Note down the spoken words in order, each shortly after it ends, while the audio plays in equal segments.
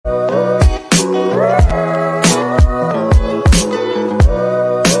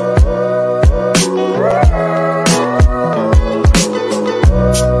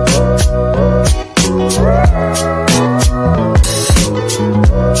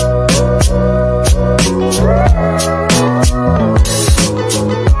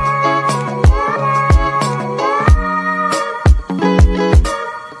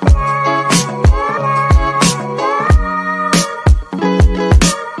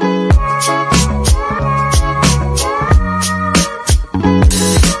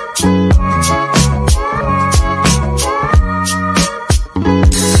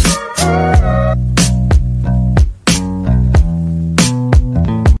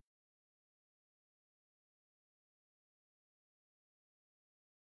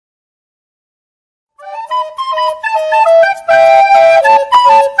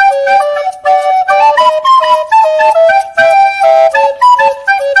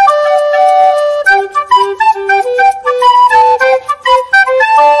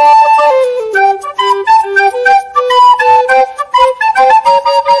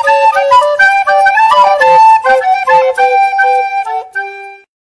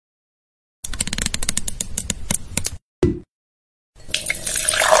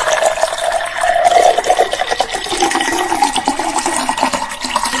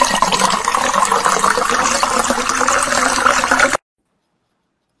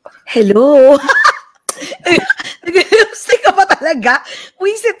Hello? Nag-lipstick ka pa talaga?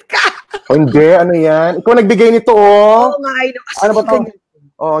 Wisit ka. Oh, hindi, ano yan? Ikaw nagbigay nito, oh. Oo nga, I know. Ano ba to?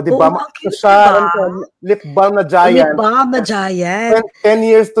 Oh, di ba? Lip balm na giant. Lip balm na giant. 10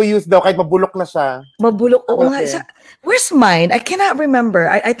 years to use daw, kahit mabulok na siya. Mabulok. Oo nga. Where's mine? I cannot remember.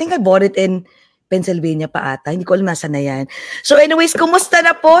 I think I bought it in Pennsylvania pa ata. Hindi ko alam nasa na yan. So anyways, kumusta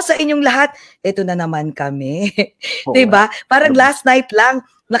na po sa inyong lahat? Ito na naman kami. Oh, diba? Parang last night lang,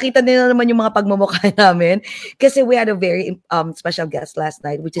 nakita nila naman yung mga pagmumukha namin. Kasi we had a very special guest last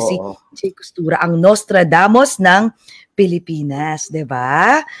night, which is si Jay Costura, ang Nostradamus ng Pilipinas.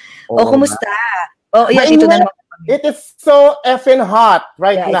 Diba? O, kumusta? O, yan, ito na naman. It is so effing hot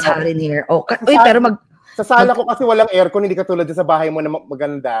right now. It's hot in here. Uy, pero sa sala ko kasi walang aircon, hindi katulad sa bahay mo na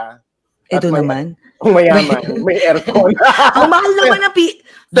maganda. Ito naman. Kung mayaman, may aircon. Ang mahal naman ng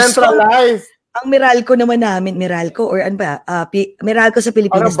centralized. Ang Meralco naman namin, Meralco or ano ba? Meralco sa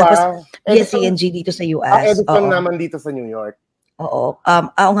Pilipinas. Ano ba? Tapos PSCNG dito sa US. Edison naman dito sa New York. Oo.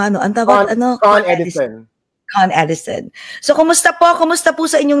 Ang tawag, Con Edison. Con Edison. So, kumusta po? Kumusta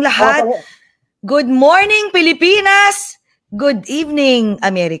po sa inyong lahat? Good morning, Pilipinas! Good evening,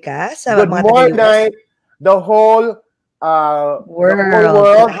 America. Sa good morning, the whole world.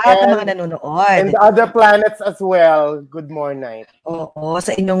 Lahat ng mga nanonood. And the other planets as well. Good morning. Oo,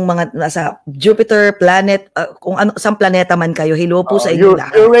 sa inyong mga, sa Jupiter, planet, kung ano, sang planeta man kayo, hello po sa inyong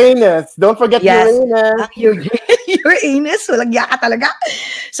lahat. Uranus. Don't forget Uranus. Uranus, walang yaka talaga.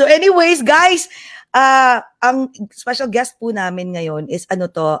 So anyways, guys, ang special guest po namin ngayon is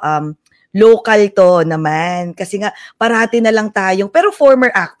local to naman. Kasi nga, parati na lang tayong, pero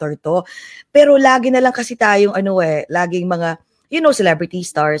former actor to. Pero lagi na lang kasi tayong, laging mga, celebrity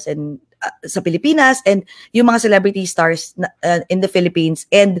stars and sa Pilipinas and yung mga celebrity stars in the Philippines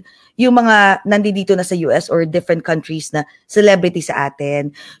and yung mga nandito na sa US or different countries na celebrity sa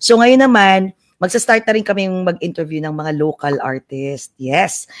atin. So ngayon naman, magsa-start na rin kami mag-interview ng mga local artists.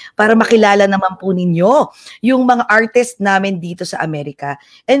 Yes, para makilala naman po ninyo yung mga artists namin dito sa Amerika.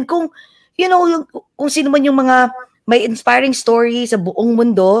 And kung kung sino man yung mga may inspiring story sa buong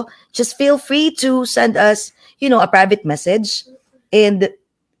mundo, just feel free to send us, a private message. And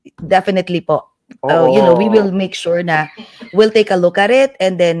definitely po, we will make sure na we'll take a look at it.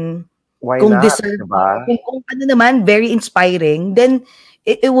 And then, kung deserve, kung ano naman, very inspiring, then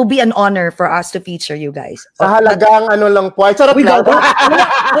it will be an honor for us to feature you guys. Sa halagang lang po. Ay, charot lang.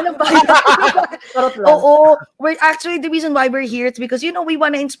 Oo. We're actually, the reason why we're here is because, we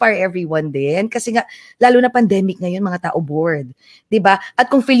want to inspire everyone din. Kasi nga, lalo na pandemic ngayon, mga tao bored. Diba?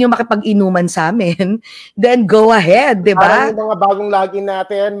 At kung feel nyo makipag-inuman sa amin, then go ahead. Diba? Parang yung mga bagong lagi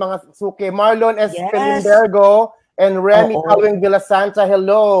natin, mga suki. Marlon S. Pelindergo, and Remy Calvin Villasanta,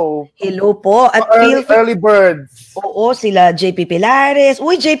 hello. Hello po. At early birds. Oo, sila JP Pilares.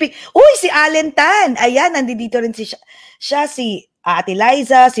 Uy, si Allen Tan. Ayan, nandito rin siya, si Ate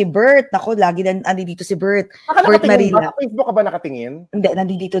Liza, si Bert. Nako, lagi nandito si Bert. Bert Marila. Sa Facebook ka ba nakatingin? Hindi,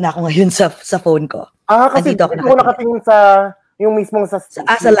 nandito na ako ngayon sa phone ko. Kasi dito ako nakatingin sa yung mismong sa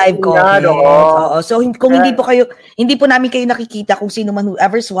live ko. Oo. So kung hindi po namin kayo nakikita kung sino man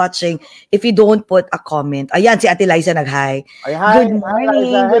whoever's watching, if you don't put a comment. Ayan, si Ate Liza nag-hi. Good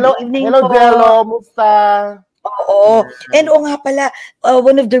morning. Hello, good evening hello, po. Jello. Musta? Oo. And nga pala,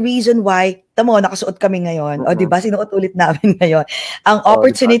 one of the reason why, tamo, nakasuot kami ngayon. O, diba, sinuot ulit namin ngayon. Ang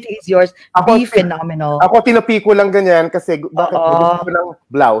opportunity is yours. Be phenomenal. Ako, tinapi ko lang ganyan kasi bakit ko ng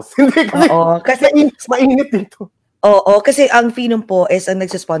blouse? Hindi kasi mainit dito. Oo, kasi ang Phenom po is ang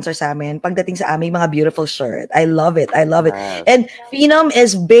nagsisponsor sa amin pagdating sa aming mga beautiful shirt. I love it. And Phenom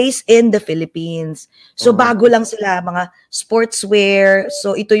is based in the Philippines. So bago lang sila, mga sportswear.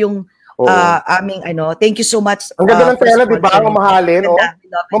 So ito yung aming thank you so much. Ang ganda ng tela, di ba? Mamahalin.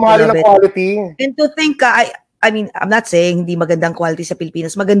 Mamahalin ng quality. And to think, I mean, I'm not saying hindi magandang quality sa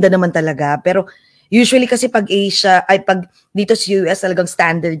Pilipinas. Maganda naman talaga. Pero usually kasi pag Asia, pag dito sa US, talagang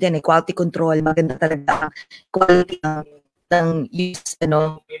standard din quality control, maganda talaga ang quality ng use,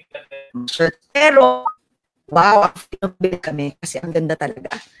 shirt. Pero, wow, pinag kami kasi ang ganda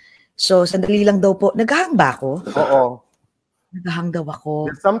talaga. So, sandali lang daw po. Naghahang ba ako? Oo. Naghahang daw ako.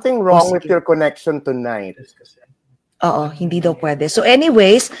 There's something wrong with your connection tonight. Oo, hindi daw pwede. So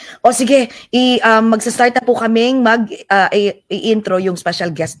anyways, sige, magsa-start na po kaming i-intro yung special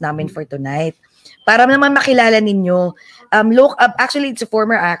guest namin for tonight. Para naman makilala ninyo, actually it's a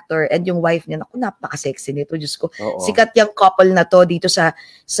former actor and yung wife niya, napaka-sexy nito, Diyos ko. Sikat yung couple na to dito sa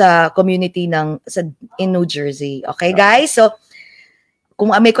community in New Jersey. Okay, guys? So, kung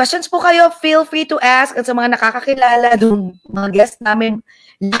may questions po kayo, feel free to ask. At sa mga nakakakilala, ng mga guests namin,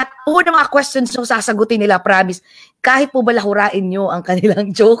 lahat po ng mga questions nyo sasagutin nila, promise. Kahit po balahurain nyo ang kanilang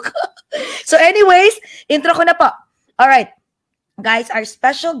joke. So anyways, intro ko na po. Alright. Guys, our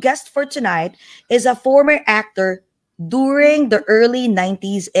special guest for tonight is a former actor during the early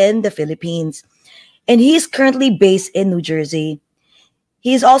 90s in the Philippines. And he is currently based in New Jersey.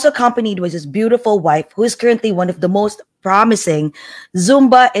 He is also accompanied with his beautiful wife, who is currently one of the most promising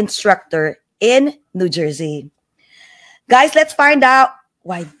Zumba instructor in New Jersey. Guys, let's find out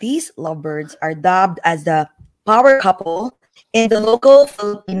why these lovebirds are dubbed as the power couple in the local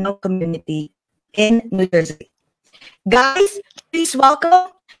Filipino community in New Jersey. Guys, please welcome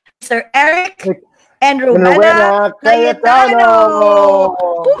Mr. Eric and Rowena Cayetano.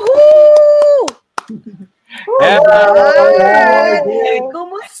 Woohoo! Hi!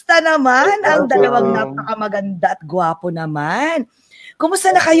 Kumusta naman ang dalawang napakamaganda at gwapo naman?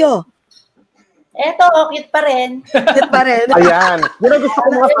 Kumusta na kayo? Eto, cute pa rin. Cute pa rin. Ayan. Yun ang gusto ko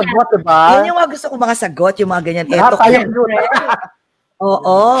mga sagot, diba? Yun yung mga gusto ko mga sagot, yung mga ganyan. Eto,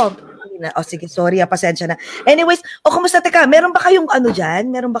 Oo. Oh, sige, sorry, pasensya na. Anyways, kumusta? Teka, meron ba kayong ano dyan?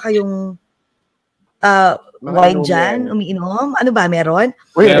 Meron ba kayong wine dyan, umiinom? Ano ba, meron?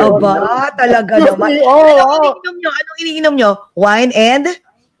 Aba, talaga naman. Anong iniinom nyo? Wine and?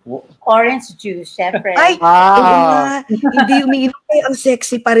 Orange juice, syempre. Ay, hindi umiinom kayo. Ang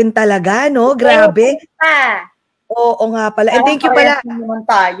sexy pa rin talaga, no? Grabe. Oo nga pala. And thank you pala. Naman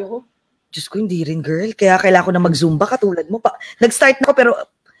tayo. Diyos ko, hindi rin, girl. Kaya kailangan ko na mag-zumba katulad mo. Nag-start na ako, pero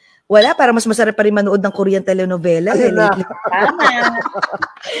wala, para mas masarap pa rin manood ng Korean telenovela.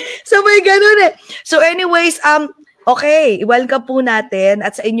 So may ganun eh. So anyways, okay, i-welcome po natin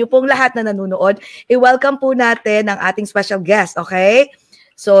at sa inyo pong lahat na nanonood, i-welcome po natin ang ating special guest, okay?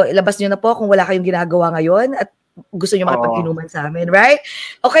 So ilabas nyo na po kung wala kayong ginagawa ngayon at gusto nyo makipag-inuman sa amin, right?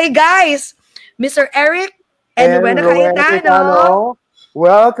 Okay guys, Mr. Eric and Rowena Cayetano.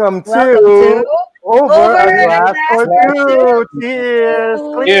 Welcome to Over a Glass for Two. Cheers!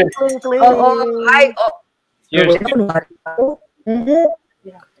 Cheers!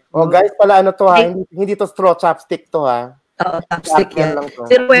 Oh, guys, pala ano to ha? Hindi to straw, chopstick to ha? Oo, chopstick yan.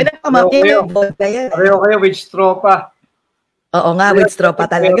 Si Rowena, pamangkin yung vodka yan. Pareho kayo with straw pa. Oo nga, with straw pa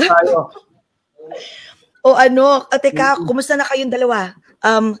talaga. O ano, teka, kumusta na kayong dalawa?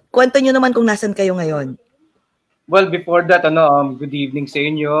 Kwento nyo naman kung nasan kayo ngayon. Well, before that, good evening sa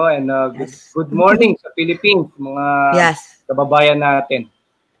inyo and good morning sa Philippines, mga kababayan natin.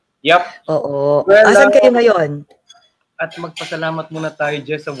 Yep. Oo. Well, asan kayo ngayon? At magpasalamat muna tayo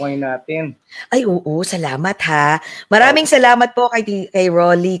dyan sa wine natin. Ay, oo. Salamat ha. Maraming salamat po kay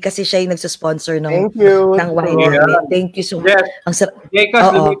Rolly kasi siya yung nagsusponsor ng wine namin. Thank you so much. Yes.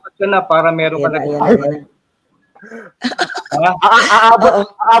 Jekas, lumipat ka na para meron ka na.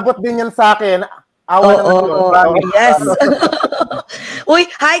 Aabot din yan sa akin. Yes. Uy,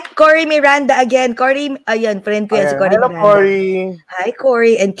 hi, Cory Miranda again. Cory, ayan, friend ko yan si Cory Miranda. Hello, Cory. Hi,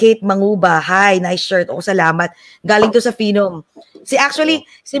 Cory. And Kate Manguba. Hi, nice shirt. Salamat. Galing to sa Phenom. Si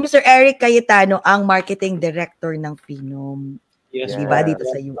Mr. Eric Cayetano, ang marketing director ng Phenom. Yes. Diba? Dito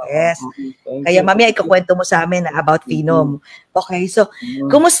sa US. Kaya mamaya ikakwento mo sa amin about Phenom. Okay, so,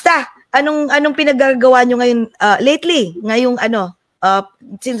 kumusta? Anong pinagagawa nyo ngayon, lately? Ngayong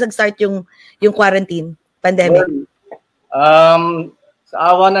since nag-start yung quarantine, pandemic? Sa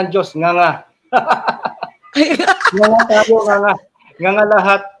awa ng Diyos, nga. Nga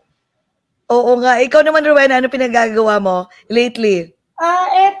lahat. Oo nga. Ikaw naman, Rowena, ano pinagagawa mo lately?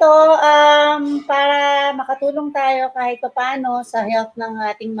 Para makatulong tayo kahit paano sa health ng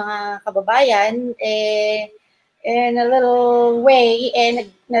ating mga kababayan, in a little way,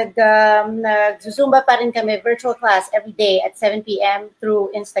 nag-Zumba pa rin kami, virtual class every day at 7 p.m.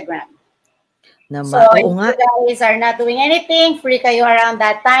 through Instagram. So if you guys are not doing anything, free kayo around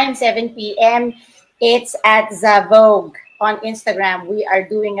that time, 7 p.m. It's at Zavogue on Instagram. We are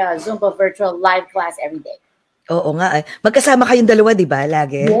doing a Zumba virtual live class every day. Oo nga. Magkasama kayong dalawa, di ba?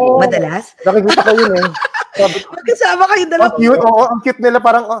 Lagi? Yeah. Madalas? Nakikita ko yun eh. Magkasama kayong dalawa. Ang cute nila,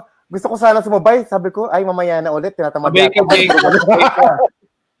 parang gusto ko sana sumabay. Sabi ko, ay mamaya na ulit. Tinatamad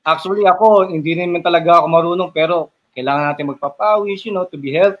Actually, ako, hindi naman talaga ako marunong, pero kailangan natin magpapawis, to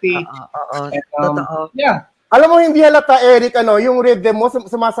be healthy. Totoo. Yeah. Alam mo, hindi halata, Eric, yung rhythm mo,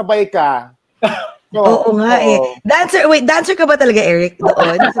 sumasabay ka. Oo nga eh. Dancer ka ba talaga, Eric,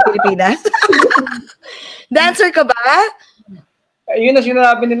 doon sa Pilipinas? Dancer ka ba? Yun ang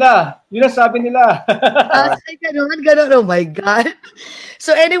sinabi nila. Yun ang sabi nila. Ay, ganun. Oh my God.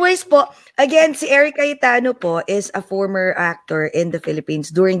 So anyways po, Again, si Eric Cayetano po is a former actor in the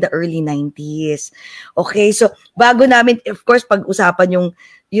Philippines during the early 90s. Okay, so bago namin, of course, pag-usapan yung,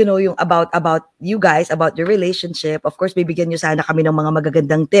 yung about you guys, about your relationship, of course, bibigyan nyo sana kami ng mga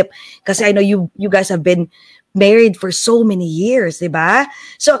magagandang tip. Kasi I know you guys have been married for so many years, di ba?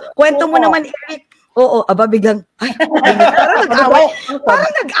 So, kwento mo naman, Eric. Oo, biglang,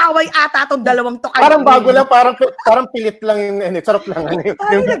 parang nag-away ata itong dalawang to. Parang bago lang, parang pilit lang yung, sarap lang.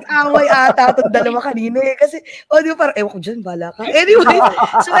 Parang nag-away ata itong dalawa kanina eh. Kasi, di ba parang, ewan ko dyan, bala ka. Anyway,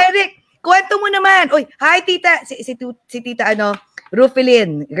 so Eric, kwento mo naman. Uy, hi tita, si tita,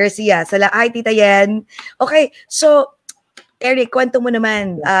 Rufelin Garcia. Hi tita Yen. Okay, so, Eric, kwento mo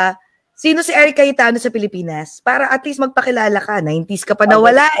naman, sino si Eric Cayetano sa Pilipinas? Para at least magpakilala ka. 90s ka pa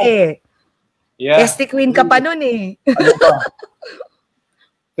nawala eh. Yeah. Esty Queen ka pa nun eh.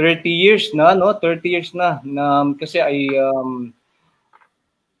 30 years na, no? 30 years na. Kasi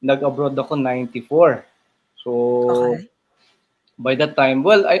nag-abroad ako 94. So, okay. By that time,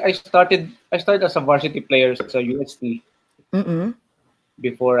 well, I started as a varsity player sa UST.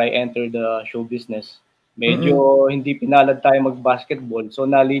 Before I entered the show business. Medyo hindi pinalad tayo mag-basketball. So,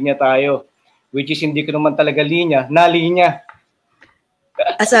 nalinya tayo. Which is hindi ko naman talaga linya. Nalinya.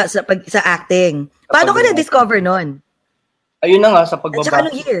 Sa acting. Paano ka na-discover nun? Ayun na nga, sa pagbabasketball.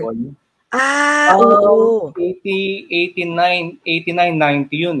 At saka anong year? Oo. 89, 90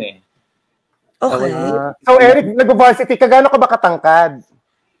 yun eh. Okay. So Eric, nag-varsity ka, gaano ka ba katangkad?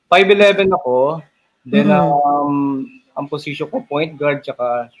 5'11 ako. Then, ang position ko, point guard,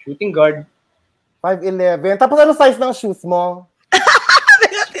 tsaka shooting guard. 5'11. Tapos ano size ng shoes mo?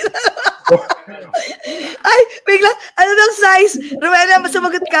 Ay, bigla, ano daw size? Romena,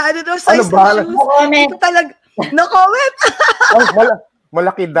 masabagot ka, ano daw size ng shoes? No-comment. Talaga, no-comment.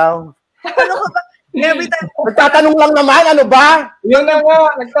 Malaki daw. Ano ka ba? Every time. Nagtatanong lang naman, ano ba? Yun na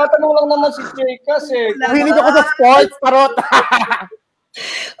nga, nagtatanong lang naman si Jay kasi. Hilig ako sa sports, parot.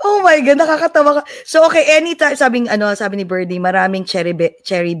 Oh my God, nakakatawa ka. So okay, anytime, sabi ni Birdie, maraming cherry,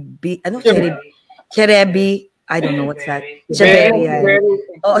 I don't know what's that. Cherry.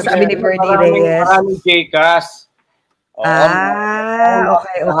 Oo, sabi ni Birdie Reyes. Maraming J-Cast.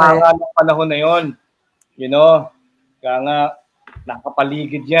 Okay. Ang panahon na yun. You know, kaya nga,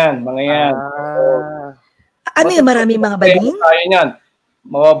 nakapaligid yan, mga yan. Ano yung maraming mga baling? Tayo yan.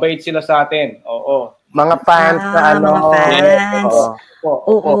 Mababait sila sa atin. Oo. Mga fans na ano. Mga fans.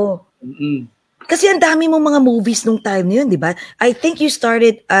 Oo. Kasi ang dami mong mga movies nung time na yun, di ba? I think you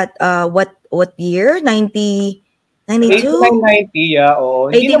started at what year? 92? 89-90, yeah. Oo.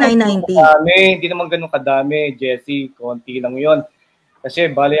 89-90. Hindi naman ganun kadami, Jessie. Konti lang yun.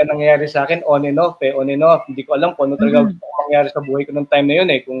 Kasi bali ang nangyayari sa akin, on and off. Hindi ko alam kung ano talaga mangyayari sa buhay ko ng time na yun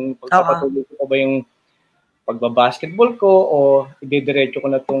eh. Kung pagpapatuloy ko ba yung pagbabasketball ko o idediretso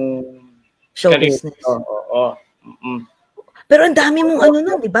ko na itong show business. Oo. Pero ang dami mong ano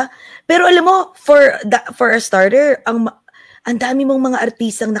nun, di ba? Pero alam mo, for a starter, ang dami mong mga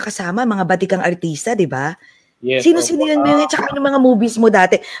artistang nakasama, mga batikang artista, di ba? Yes, sino yun mo yun? Tsaka yung mga movies mo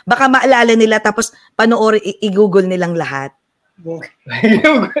dati. Baka maalala nila tapos panoorin, i-google nilang lahat.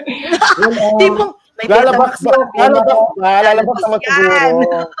 Tipong, may lalabas naman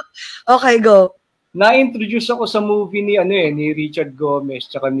siguro. Okay, go. Na-introduce ako sa movie ni Richard Gomez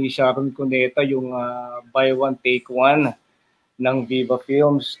tsaka ni Sharon Cuneta, yung Buy One Take One ng Viva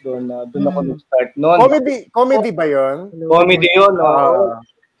Films. Doon ako nag-start noon. Comedy ba yun? Comedy yun.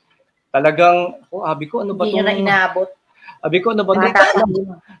 Talagang, abi ko, ano ba hindi nyo na inaabot. Sabi ko, ano ba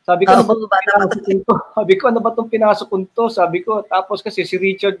itong pinasok ko to? Sabi ko, tapos kasi si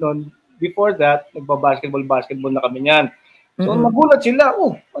Richard noon, before that, nagbabasketball na kami niyan. So, nagulat sila,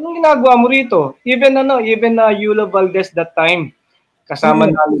 anong ginagawa mo rito? Even Yula Valdez that time,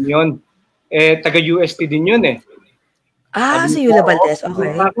 kasama namin yun. Taga-UST din yun eh. Si Yula Valdez,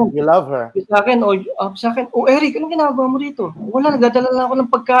 okay. You love her. Sa akin, Eric, anong ginagawa mo rito? Wala, nagdadala lang ako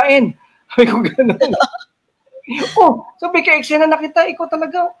ng pagkain. Sabi ko gano'n. Sabi ka, eksena na kita, ikaw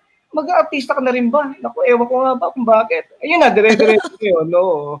talaga, mag-artista ka na rin ba? Naku, ewan ko nga ba kung bakit. Ayun na, dire-diretso yun,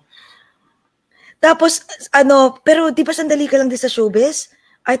 no. Tapos, pero di ba sandali ka lang din sa showbiz?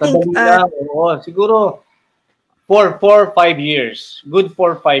 I think, siguro, 4-5 years. Good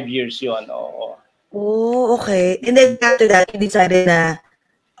 4-5 years yun, oo. Okay. And then after that, you decided na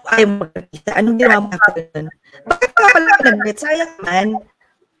ayaw mag-artista. Anong ginawa mo after yun? Bakit ka pala nag-met? Sayang man.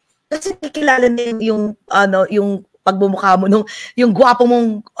 Kasi kilala na yung pagbumukha mo, yung gwapo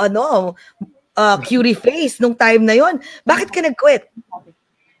mong, cutie face nung time na yon. Bakit ka nag-quit?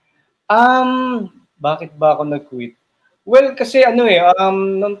 Bakit ba ako nag-quit? Well, kasi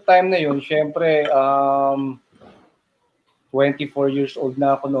nung time na yon, syempre, 24 years old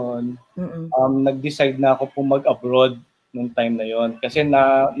na ako noon, nag-decide na ako po mag-abroad nung time na yon. Kasi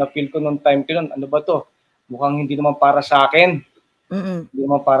na-feel ko nung time ko yun, ano ba to? Mukhang hindi naman para sa akin. Hindi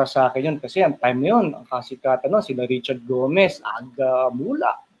naman para sa akin yun. Kasi ang time na yun, ang kasikatan nun, sila Richard Gomez, Aga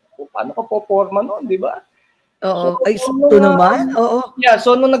Mula. Paano ka po-forma nun, di ba? Oo. So, ay, ito naman? Oo. Yeah,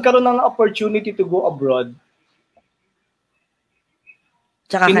 so nung nagkaroon ng opportunity to go abroad,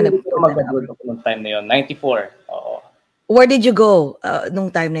 tsaka ka mag-abroad ako nung time na yun, 94. Oo. Where did you go nung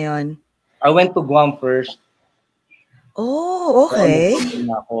time na yon? I went to Guam first. Oh, okay.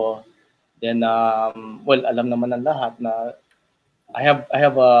 Ako. Then, well, alam naman ng lahat na I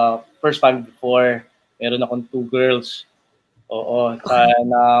have a first family before. Meron akong 2 girls. Oo.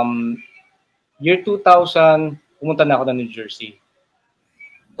 And, year 2000, pumunta na ako ng New Jersey.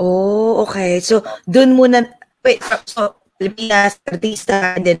 Oh, okay. So, dun muna, wait, so, Pilipinas,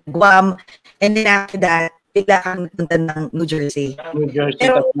 artista, and then Guam, and then after that, bigla kang nagpunta ng New Jersey. New Jersey,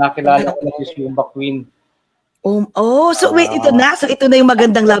 tapos nakilala ko na si Zumba Queen. So wait, ito na. So ito na yung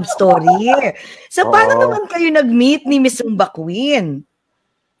magandang love story. So paano naman kayo nag-meet ni Miss Zumba Queen?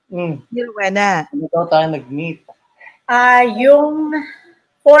 Rowena. Ano daw tayo nag-meet? Yung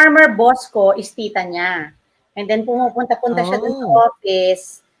former boss ko is tita niya. And then pumupunta-punta siya dun sa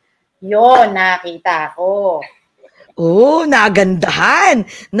office. Yun, nakita ko. Oh, nagandahan.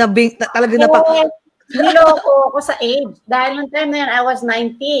 Talaga Niloko ko sa age. Dahil nung time na yun, I was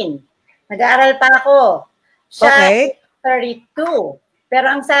 19. Nag-aaral pa ako. Siya, 32.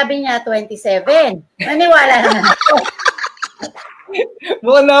 Pero ang sabi niya, 27. Naniwala naman ako.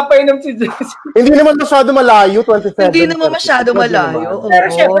 Mukhang napainom si Jess. Hindi naman masyado malayo, 27. Hindi naman masyado malayo.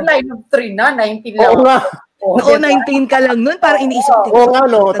 Pero syempre, line of 3 na, 19 lang. Oo nga. Oo, 19 ka lang nun. Parang iniisip ko. Oo nga,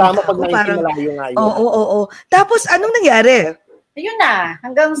 no. Tama pag 19 malayo nga yun. Oo. Tapos, anong nangyari? Ayun na,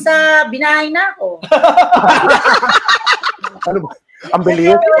 hanggang sa binahay na ako. Ano ba? Ang bilis.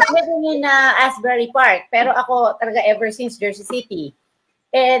 I was living in Asbury Park, pero ako talaga ever since Jersey City,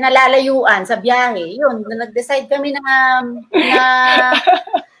 nalalayuan sa biyahe. Yun, nag-decide kami na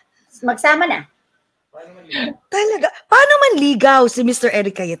magsama na. Talaga? Paano man ligaw si Mr.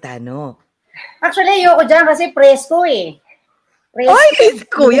 Eric Cayetano? Actually, ayoko dyan kasi presko eh. Presko. Ay,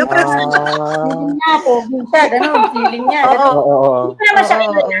 kuya, presko. Feeling niya ako, siya, gano'n, feeling niya. Hindi ko naman siya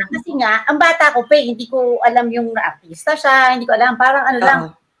kilala kasi nga, ang bata ko pa, hindi ko alam yung artista siya, hindi ko alam, parang ano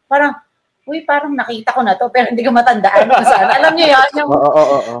lang, parang, parang nakita ko na to, pero hindi ko matandaan kung saan. Alam niyo yun?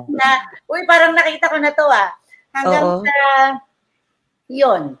 Yung, parang nakita ko na to Hanggang sa,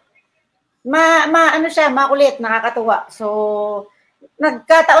 yun. Ano siya, makulit, nakakatuwa. So,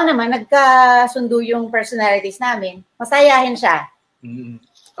 nagkataon naman, nagkasundo yung personalities namin. Masayahin siya.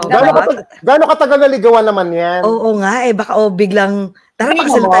 Gaano katagal na ligawan naman yan? Oo nga, baka biglang, tara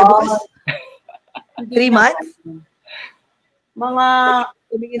pakasal tayo bukas. 3 months? Mga,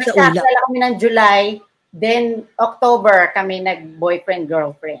 nagsasala kami ng July, then October kami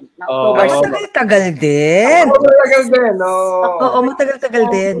nag-boyfriend-girlfriend. Matagal din. Oo, matagal-tagal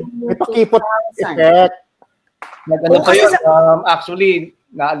din. May pakipot effect. Actually,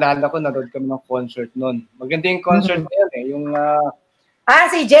 naalala ko, naroon kami ng concert noon. Maganda yung concert na yun yung...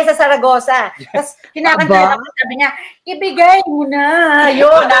 si Jess sa Saragossa. Tapos kinakanta ako, sabi niya, ibigay mo na.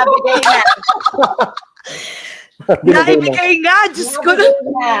 Yun, nabigay na. Naibigay nga, Diyos ko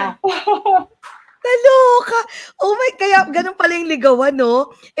na. Taloka. Oh my, kaya ganun pala yung ligawan, no?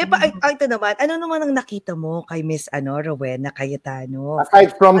 Ito naman, ano naman ang nakita mo kay Miss Rowena Cayetano?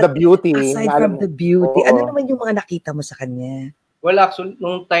 Aside from the beauty. Ano naman yung mga nakita mo sa kanya? Well, actually,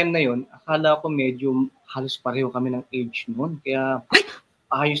 nung time na yun, akala ko medyo halos pareho kami ng age noon. Kaya,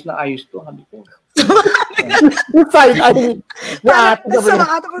 ayos na ayos to, sabi ko. Inside, okay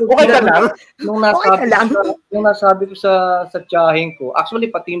ka lang? Nung nasabi ko sa tiyahing ko, actually,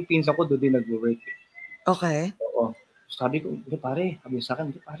 pati yung pinsa ko doon din nag-work. Okay. Oo. Sabi ko, pare, sabi sa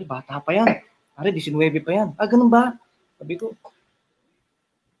akin, pare, bata pa yan. Pare, 19 pa yan. Ganun ba? Sabi ko,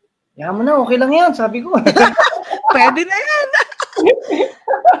 yaman na, okay lang yan, sabi ko. Pwede na yan.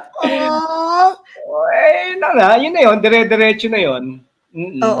 Yun na yun, dire-diretso na yun.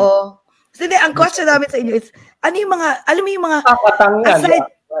 Oo. Hindi, ang question namin sa inyo is, ano yung mga, alam mo yung mga,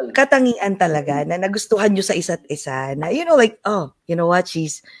 katangian talaga na nagustuhan nyo sa isa't isa, na, you know, like, you know what,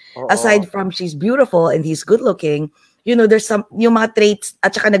 aside from she's beautiful and he's good looking, you know, there's yung mga traits,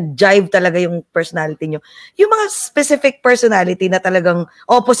 at saka nag-jive talaga yung personality nyo. Yung mga specific personality na talagang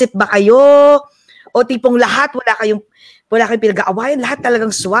opposite ba kayo, o tipong lahat, wala kayong pinag-aawayan, lahat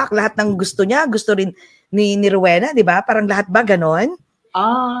talagang swak, lahat ng gusto niya, gusto rin ni Rowena, di ba? Parang lahat ba ganon?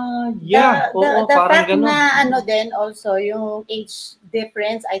 Yeah. The fact ganun. Na din also, yung age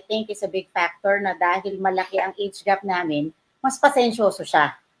difference, I think is a big factor na dahil malaki ang age gap namin, mas pasensyoso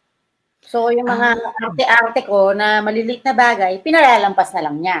siya. So, yung mga arte-arte ko na maliliit na bagay, pinalalampas na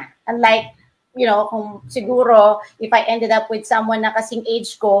lang niya. Unlike, kung siguro, if I ended up with someone na kasing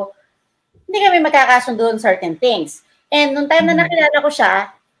age ko, hindi kami magkakasundo on certain things. And nung time na nakilala ko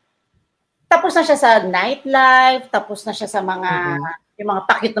siya, tapos na siya sa nightlife, tapos na siya sa mga, yung mga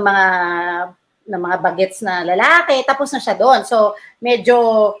pakit ng mga bagets na lalaki, tapos na siya doon. So,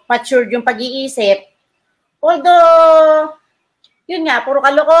 medyo matured yung pag-iisip. Although, yun nga, puro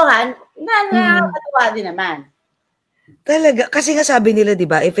kalokohan, nakakatuwa din naman. Talaga, kasi nga sabi nila, di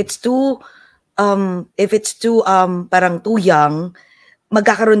ba, if it's too parang too young,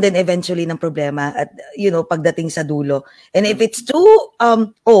 magkakaroon din eventually ng problema at pagdating sa dulo. And if it's too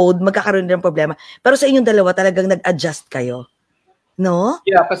old, magkakaroon din ng problema. Pero sa inyong dalawa talagang nag-adjust kayo. No?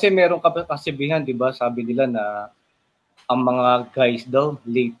 Yeah, kasi meron kasibihan, 'di ba? Sabi nila na ang mga guys daw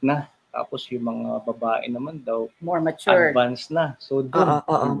late na. Tapos yung mga babae naman daw more mature. Advanced na. So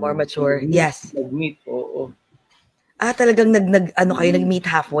more mature. Yes. Nag-meet, oo. Talagang kayo nag-meet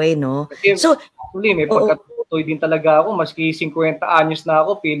halfway, no? Kasi, so, actually, may pagkatutoy din talaga ako. Maski 50 anyos na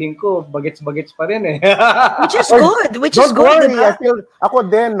ako, feeling ko, bagets-bagets pa rin eh. Which is good. Don't worry, diba? Ako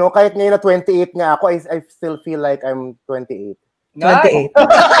din, no? Kahit ngayon na 28 nga ako, I still feel like I'm 28. 28.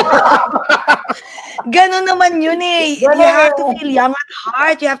 Ganon naman yun eh. You have to feel young at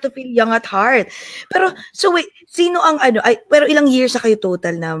heart. You have to feel young at heart. Pero, so wait, sino ang pero ilang years na kayo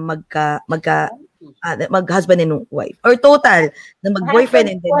total na mag-husband and wife? Or total na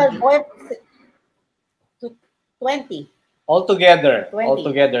mag-boyfriend and then 20. Altogether.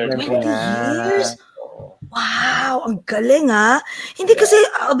 20 years? Wow, ang galing Hindi kasi,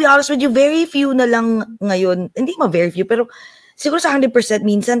 I'll be honest with you, very few na lang ngayon. Hindi very few, pero siguro sa 100%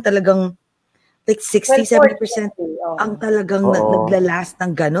 minsan talagang like 60-70% ang talagang naglalast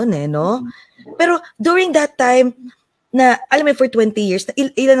ng ganon no? Pero during that time, na alam mo for 20 years,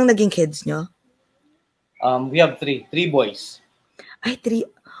 ilan ang naging kids nyo? We have three boys. Ay, three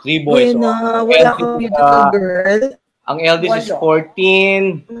boys. Wala akong beautiful girl. Ang eldest is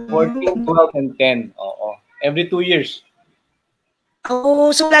 14, 12, and 10. Oo. Every 2 years.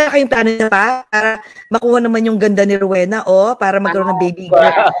 So wala kayong plano na pa para makuha naman yung ganda ni Rowena para magkaroon ng baby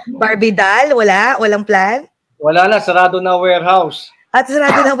Barbie doll? Walang plan? Wala na, sarado na warehouse. At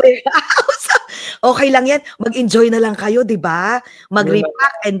sarado na warehouse. Okay lang yan. Mag-enjoy na lang kayo, di ba?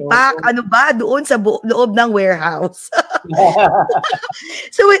 Mag-repack and pack. Ano ba? Doon sa loob ng warehouse.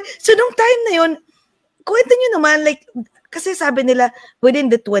 So nung time na yun, kwento nyo naman, like, kasi sabi nila, within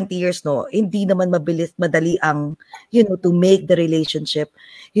the 20 years, no, hindi naman madali ang, to make the relationship,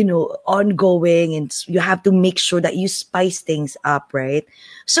 ongoing, and you have to make sure that you spice things up, right?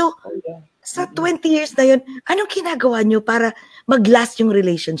 So, sa 20 years na yun, anong ginagawa nyo para mag-last yung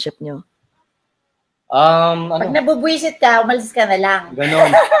relationship nyo? Pag nabubwisit ka, umalis ka na lang.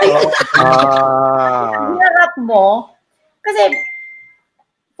 Ganon. Hinarap mo, kasi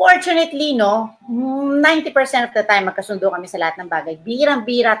fortunately, 90% of the time magkasundo kami sa lahat ng bagay.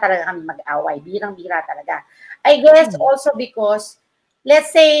 Birang-bira talaga kami mag-away. Birang-bira talaga. I guess also because,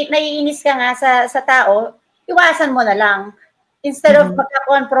 let's say, naiinis ka nga sa tao, iwasan mo na lang. Instead of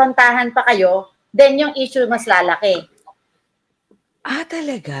magkakonfrontahan pa kayo, then yung issue mas lalaki.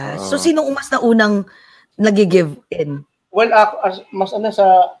 Talaga? So, sinong mas na unang nag-give in? Well, mas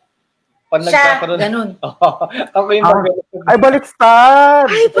sa siya, ganun. Ako yung Ay,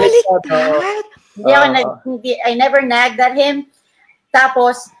 baliktad! I never nagged at him.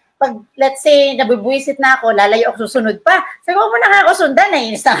 Tapos, pag, let's say, nabubwisit na ako, lalayo ako, susunod pa. Sabi ko, na ako sundan,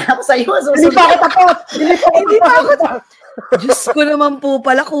 naiinis na ako sa'yo. Hindi pa ako tapos! Hindi pa ako tapos! Diyos ko naman po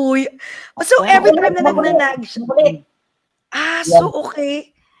pala, kuya. So, every time na nagnanag siya. So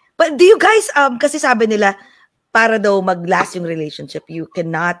okay. But do you guys, kasi sabi nila, para daw mag-last yung relationship, you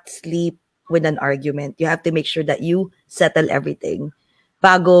cannot sleep with an argument. You have to make sure that you settle everything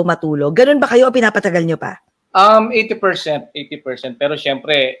bago matulog. Ganun ba kayo o pinapatagal nyo pa? 80%. Pero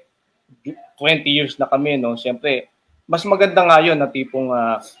syempre, 20 years na kami, no? Syempre, mas maganda nga yun na tipong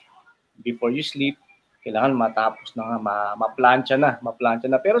before you sleep, kailangan matapos na nga, ma-plancha na.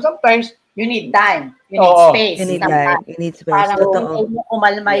 Pero sometimes, you need time. You need space. You need time. You need space. Para mo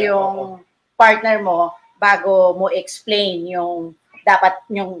kumalma yung partner mo bago mo explain yung dapat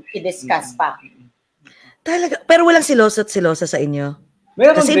yung i-discuss pa. Talaga. Pero walang siloso at silosa sa inyo?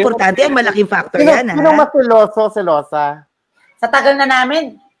 Meron kasi din. Importante ang malaking factor yan. Sino mas silosa? Sa tagal na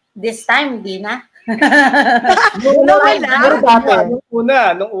namin, this time, hindi na. Nung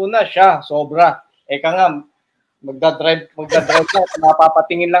una siya, sobra. Eka nga, magdadrive na,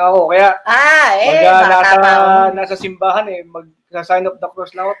 napapatingin lang ako. Kaya, nasa simbahan mag-sign of the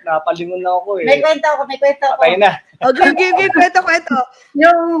cross lang ako, napalingon lang ako May kwento ako. Patay na. Okay, kwento.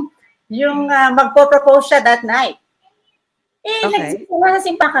 Yung magpo-propose siya that night. Nagsimula sa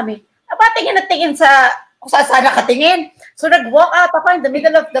simbahan kami. Tingin at tingin sa, kung saan nakatingin. So, nag-walk out ako in the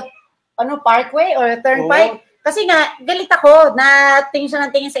middle of the parkway or turnpike. Kasi nga, galit ako na tingin siya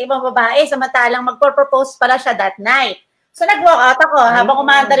ng tingin sa ibang babae, samantalang magpo-propose pala siya that night. So, nag-walk out ako. Habang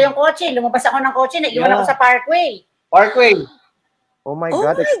umaandar yung kotse, lumabas ako ng kotse, nag-iwan ako sa parkway. Oh my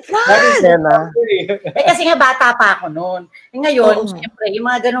God. Kasi nga, bata pa ako noon. Ngayon, siyempre, yung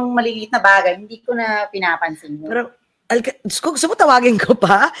mga ganong maliliit na bagay, hindi ko na pinapansin. Pero, gusto mo tawagin ko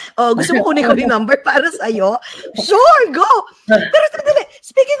pa? Gusto mo kunin ko yung number para sa'yo? Sure, go! Pero sandali,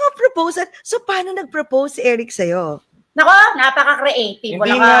 speaking of proposal, so paano nag-propose si Eric sa'yo? Nako, napaka-creative.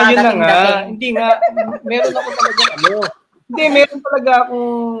 Hindi nga, yun na nga. Hindi nga, meron ako talaga, meron talaga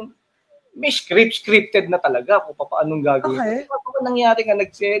akong, may scripted na talaga kung paanong gagawin. Okay. Ano nangyari nga,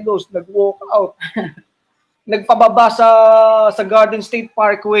 nagselos, nag-walk out, nagpababa sa Garden State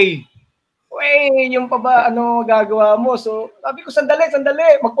Parkway. Yung pa ba, ano gagawa mo? So, sabi ko, sandali,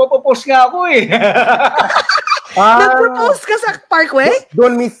 magpo-propose nga ako Nag-propose ka sa parkway?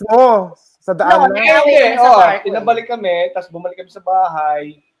 Doon mismo, sa daan na. Tinabalik kami, tapos bumalik kami sa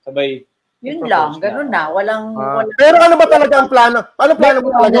bahay, sabay. Yun lang, ganun na. Walang... Pero ano ba talaga ang plano? Ano plano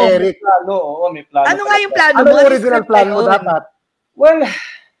mo talaga, Eric? May plano. Ano nga yung plano mo? Ano yung original plano mo dapat? Well,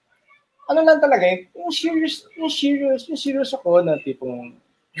 ano lang talaga, yung serious ako na tipong,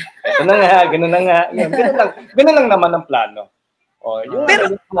 Ganun na nga. Ganun lang naman ang plano.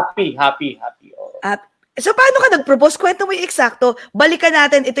 Pero, happy. So, paano ka nag-propose? Kwento mo yung eksakto. Balikan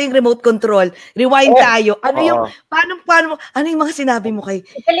natin. Ito yung remote control. Rewind tayo. Ano yung, paano, ano yung mga sinabi mo kay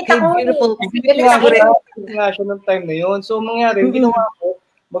Beautiful? Nga siya ng time na yun. So, mangyari, ginawa ko,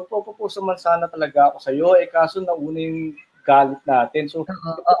 magpo-propose naman sana talaga ako sa'yo. Kaso nauna yung galit natin. So,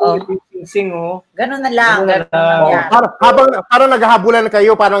 sing ganun na lang. Parang naghahabulan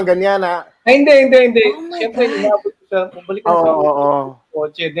kayo, parang ganyan Hindi. Siyempre, inabot ko siya. Bumalik ko sa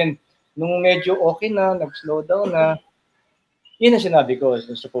kotse. Then, nung medyo okay na, nag-slow down na, yun ang sinabi ko.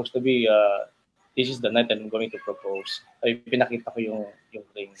 It's supposed to be, this is the night that I'm going to propose. Ay, pinakita ko yung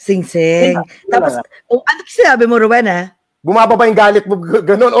ring. Sing-sing. Tapos, ano sinabi mo, Rowena? Bumababa yung galit mo,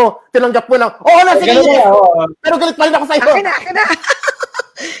 ganun, tinanggap mo lang, sige, pero galit pa rin ako sa'yo. Akin na.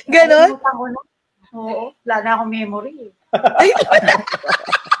 Ganon? Oo, wala na akong memory.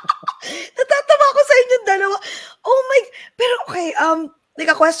 Natatawa ako sa inyong dalawa. Oh my, pero okay,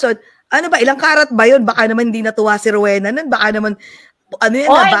 question, ano ba, ilang karat ba yun? Baka naman hindi natuwa si Rowena nun, baka naman, ano yan,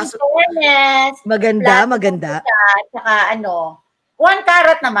 baso. Maganda. Tsaka 1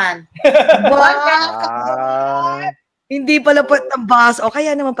 carat naman. 1 carat. Hindi pala po ng baso. O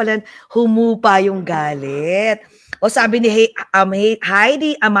kaya naman pala humupa yung galit. O sabi ni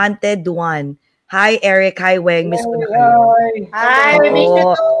Heidi Amante Duan. Hi Eric, hi Weng. Miss ko na kayo. Hi, we miss you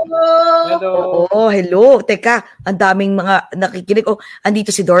too. Hello. Teka, ang daming mga nakikinig.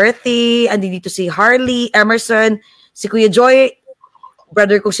 Andito si Dorothy, andito si Harley, Emerson, si Kuya Joy,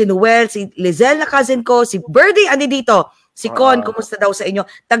 brother ko si Noel, si Lizelle na cousin ko, si Birdie, andito. Si Con, kumusta daw sa inyo?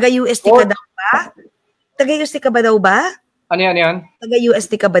 Taga-UST ka daw ba? Taga-UST ka ba daw ba? Ano yan?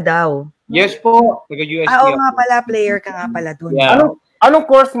 Taga-UST ka ba daw? Yes po, taga-UST. Oo nga pala, player ka nga pala doon. Yeah. Anong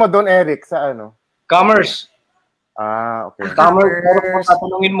course mo doon, Eric? Sa ano? Commerce. Okay. Commerce. Pero kung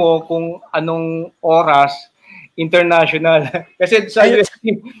tatanungin mo kung anong oras, international. Kasi sa UST,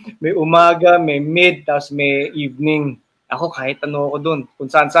 may umaga, may mid, tapos may evening. Ako kahit ano ako doon.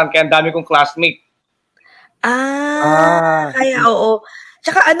 Kung saan-saan. Kaya ang dami kong classmate. Kaya oo.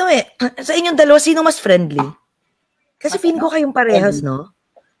 Tsaka sa inyong dalawa, sino mas friendly? Kasi feeling ko kayong parehas, no?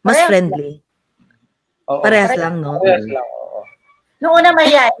 Mas friendly. Parehas lang, no? Parehas lang, oo. Noong una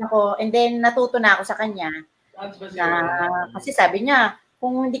mahihain ako, and then natuto na ako sa kanya. Kasi sabi niya,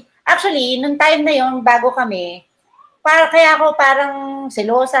 kung hindi... Actually, nung time na yon bago kami, kaya ako parang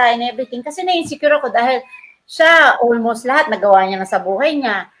selosa and everything. Kasi na-insecure ako dahil siya almost lahat nagawa niya na sa buhay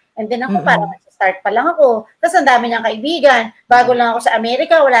niya. And then ako parang start pa lang ako. Tapos ang dami niyang kaibigan. Bago lang ako sa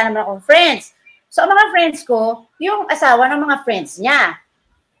Amerika, wala naman akong friends. So, ang mga friends ko, yung asawa ng mga friends niya.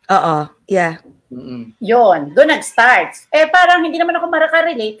 Oo, yeah. Yun, doon nag-start. Parang hindi naman ako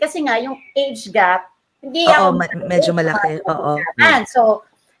maraka-relate kasi nga yung age gap, hindi ako... medyo malaki. Oo. So,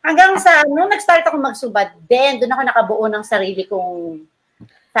 hanggang sa, nung nag-start ako magsubad, then doon ako nakabuo ng sarili kong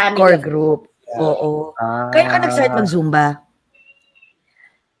family. Core group. Oo. Kaya ka nag-start mag-Zumba?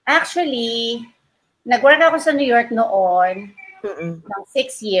 Actually, nag-work ako sa New York noon ng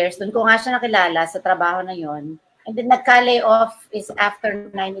 6 years. Doon ko nga siya nakilala sa trabaho na yon. And then nagka-lay off is after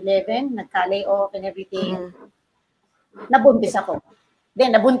 9/11, nagka-lay off and everything. Nabuntis ako.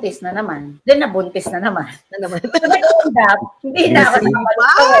 Then nabuntis na naman. Then nabuntis na naman. So nag-end up, hindi na ako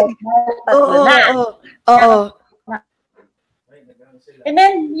nakapag-away. Oo. And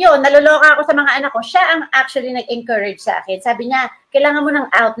then, yun, naluloka ako sa mga anak ko. Siya ang actually nag-encourage sa akin. Sabi niya, kailangan mo ng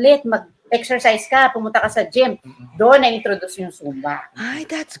outlet, mag-exercise ka, pumunta ka sa gym. Doon na-introduce yung Zumba. Ay,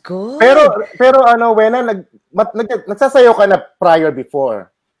 that's good. Pero ano, Wena, nagsasayaw ka na prior before?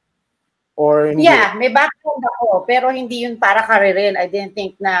 Or hindi? Yeah, may background ako, pero hindi yun para karirin. I didn't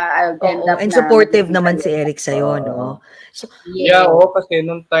think na I'll end up and supportive naman si Eric sa'yo, no? So, kasi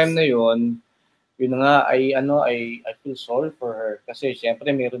nung time na yun nga, I feel sorry for her. Kasi syempre,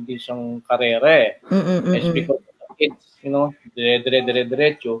 meron din siyang karere. It's because of the kids,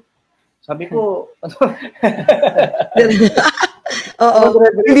 dire-diretso. Sabi ko,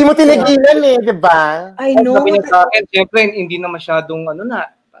 Hindi mo tinigilan eh, di ba? I know. Sabi niya sa akin, syempre, hindi na masyadong,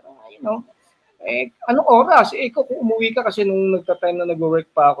 parang, anong oras? Kung umuwi ka, kasi nung nagta-time na nag-work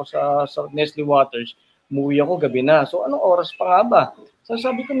pa ako sa Nestle Waters, umuwi ako gabi na. So, anong oras pa nga ba? So,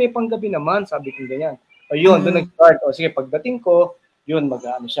 sabi ko, may panggabi naman. Sabi ko ganyan. Ayun, doon nag-start. Sige, pagdating ko, yun,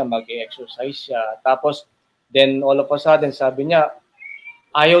 mag-exercise siya. Tapos, then, all of a sudden, sabi niya,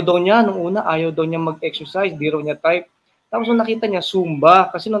 nung una, ayaw daw niya mag-exercise. Di raw niya type. Tapos, nung nakita niya, Zumba.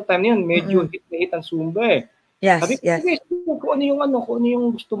 Kasi nung time na yun, medyo hit ang Zumba eh. Yes, sabi ko, sige, kung ano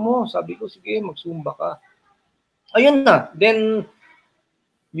yung gusto mo. Sabi ko, sige, mag-Zumba ka. Ayun na. Then,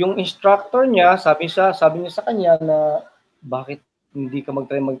 yung instructor niya, sabi niya sa kanya na, bakit hindi ka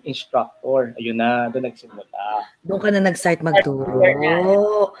mag-try mag-instructor? Ayun na, doon nagsimula. Doon ka na nag-start magturo.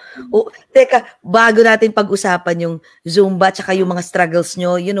 Teka, bago natin pag-usapan yung Zumba tsaka yung mga struggles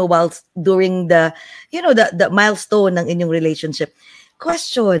nyo, while during the milestone ng inyong relationship.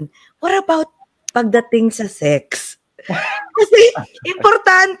 Question, what about pagdating sa sex? Kasi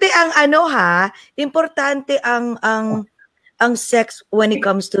importante ang sex when it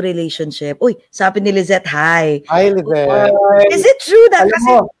comes to relationship. Uy, sabi ni Lizette, hi. Hi, Lizette. Is it true that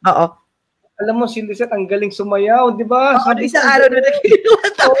Alam mo, si Lizette, ang galing sumayaw, di ba? Isang araw na nagkinuha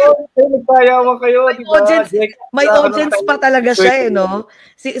tayo. Nagpayawan kayo, di ba? May audience pa talaga siya, no?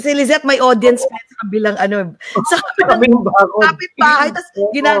 Si Lizette, may audience pa sa kabilang, sa kabilang bahay, tapos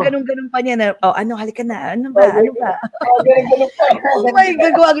ginaganong-ganong pa niya na, halika na, ano ba? Oh my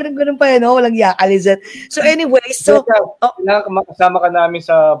God, ganun pa yan, walang yaka, Lizette. So anyway, kasama ka namin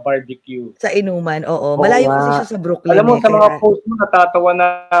sa barbecue. Sa inuman, oo. Malayo kasi siya sa Brooklyn. Alam mo, sa mga post mo, natatawa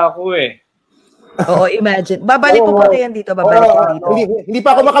na ako eh. Oo, imagine. Babalik po pa yan dito. Hindi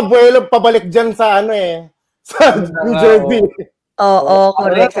pa ako makabuelo pabalik dyan sa sa New Jersey. Oo,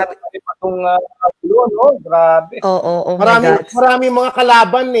 correct. Sabi itong grabe. Oo, marami mga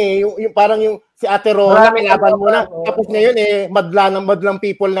kalaban eh. Yung parang yung si Ate Rona, kalaban mo na. Tapos ngayon madlang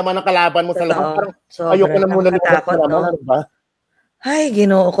people naman ang kalaban mo sa lahat. Parang ayoko na muna naman, diba? Ay,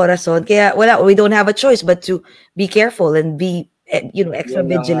 Ginoo Corazon. Kaya we don't have a choice but to be careful and be extra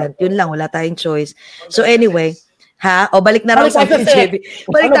vigilant. Yun lang, wala tayong choice. So anyway, balik na raw sa JB.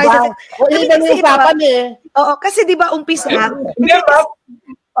 Balik tayo sa usapan eh. Oo, kasi di ba umpisa hindi ba?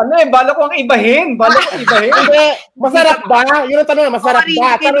 Bala ko ang ibahin. Hindi, masarap ba? Yun ang tanong, masarap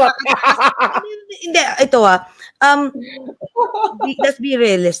ba? Hindi, ito let's be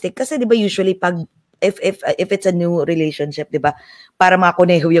realistic. Kasi di ba usually pag if it's a new relationship, di ba? Para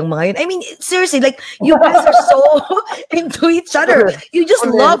makuneho yung mga yun. I mean, seriously, like, you guys are so into each other. You just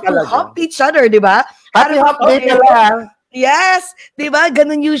love to hump each other, di ba? Happy hump day ka lang. Yes, di ba?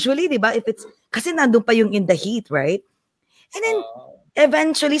 Ganun usually, di ba? Kasi nandun pa yung in the heat, right? And then,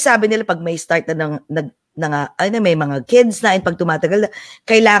 eventually, sabi nila, pag may start na may mga kids na, and pag tumatagal na,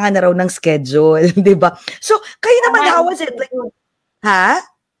 kailangan na raw ng schedule, di ba? So, kayo naman, how was it? Like,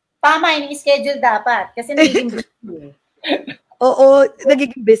 Tama, yung schedule dapat. Kasi nagiging busy. Oo,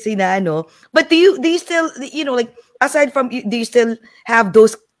 nagiging busy na, But do you still, like, aside from, do you still have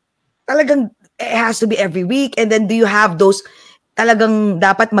those, talagang, it has to be every week, and then do you have those, talagang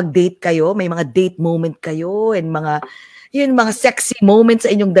dapat mag-date kayo, may mga date moment kayo, and mga sexy moments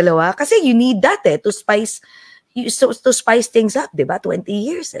sa inyong dalawa? Kasi you need that, to spice things up, di ba? 20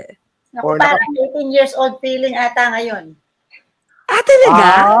 years, Naku, parang 18 years old feeling ata ngayon.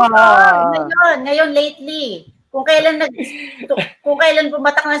 Talaga? Ngayon lately. Kung kailan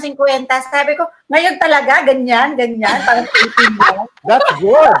pumatak ng 50, sabi ko, ngayon talaga, ganyan, parang 18 years. That's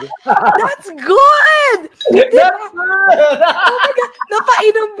good. That's good! Oh my God,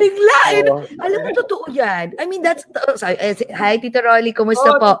 napainom bigla. Alam mo, totoo yan. I mean, that's, hi, Tito Rolly,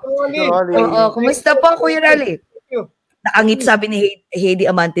 kumusta po? Rolly. Oo, kumusta po, Kuya Rolly? Nakangiti, sabi ni Heidi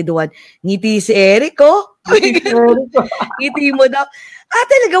Amante Duan, ngiti si Eric, oh. Ngiti mo daw.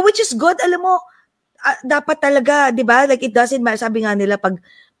 Talaga, which is good. Alam mo, dapat talaga, di ba? Like, it doesn't matter. Sabi nga nila,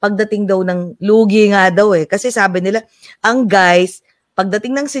 pagdating daw ng lugi nga daw eh. Kasi sabi nila, ang guys,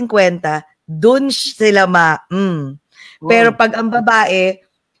 pagdating ng 50, dun sila Pero pag ang babae,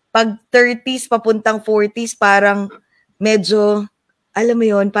 pag 30s, papuntang 40s, parang medyo, alam mo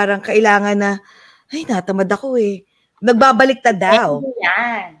yon, parang kailangan na, ay, natamad ako eh. Nagbabaliktad daw.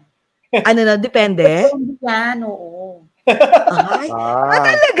 Yan. Ano na, depende? Yan, oo. Ay,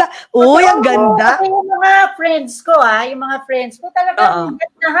 talaga. Uy, ang ganda. Kasi yung mga friends ko, talagang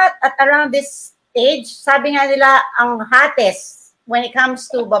lahat at around this age, sabi nga nila, ang hottest when it comes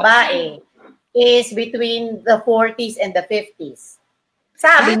to babae is between the 40s and the 50s.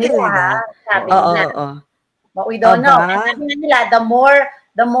 Sabi nila, But we don't know. Sabi nila, the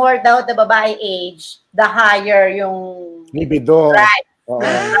more daw the babae age, the higher yung libido. Right.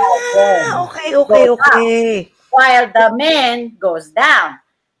 Okay. While the men goes down.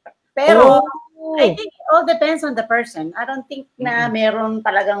 Pero, I think it all depends on the person. I don't think na meron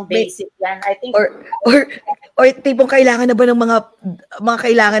talagang basic yan. I think or tipong kailangan na ba ng mga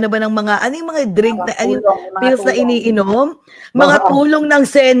ano yung mga drink na pills na iniinom? Mga tulong ng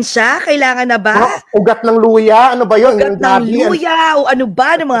sensya, kailangan na ba? Ugat ng luya, ano ba yun? Ugat ng luya, o ano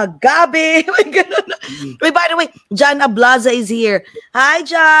ba, ng mga gabi. Wait, by the way, John Ablaza is here. Hi,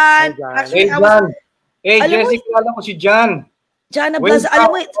 John. Actually, John. Hey, Jessica, alam ko si John. John Ablaza,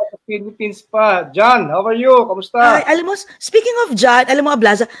 alam mo, Philippines pa. John, how are you? Kamusta? Alam mo, speaking of John, alam mo,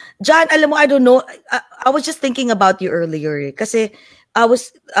 Ablaza, John, alam mo, I don't know, I was just thinking about you earlier, kasi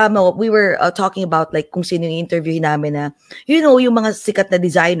we were talking about like kung sino yung interview namin na, you know, yung mga sikat na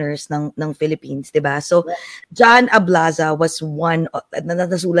designers ng Philippines, diba? So, John Ablaza was one na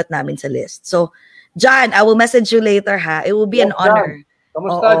nasulat namin sa list. So, John, I will message you later, ha? It will be an honor.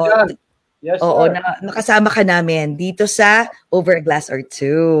 Kamusta, John? Yes, nakasama ka namin dito sa Over a Glass or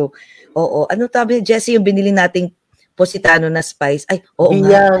Two. Oo, ano tabi, Jessie, yung binili nating Positano na spice. Ay, oo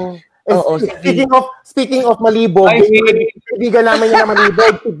nga. Oo, speaking of Malibog, kaibigan namin yung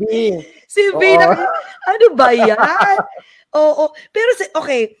Malibog, si B. Si B, ano ba yan? Oo, pero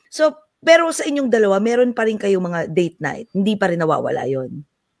okay, so, pero sa inyong dalawa, meron pa rin kayong mga date night. Hindi pa rin nawawala yon.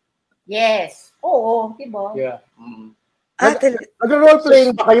 Yes. Oo, diba? Yeah.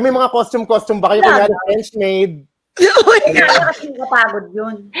 Nag-role-playing ba kayo? May mga costume ba kayo? Kunyari, French maid. Nakakapagod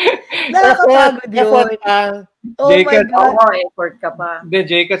yun. Nakakapagod yun. Jacobs, effort ka pa. Hindi,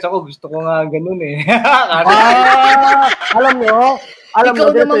 Jacobs, ako gusto ko nga ganun eh. Alam mo,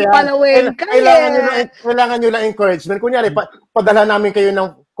 ikaw naman palawin ka kailangan nyo lang encouragement. Kunyari, padala namin kayo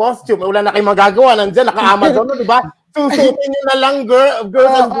ng costume. Wala na kayong magagawa. Nandiyan, naka-Amazon, di ba? Susutin nyo na lang, girls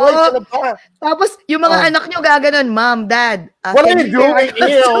and boys. Ano pa? Tapos, yung mga anak nyo gaganon, Mom, Dad. What are you doing?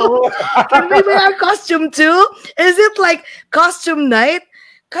 Can we wear our costume too? Is it like costume night?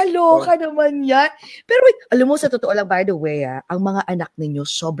 Kaloka naman yan. Pero wait, alam mo, sa totoo lang, by the way, ang mga anak ninyo,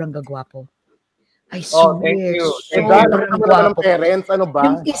 sobrang gagwapo. I swear. Thank you. Sobrang gagwapo. Parents, ano ba?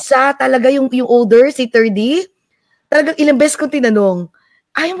 Yung isa, talaga yung older, si 3D, talagang ilang beses kong tinanong,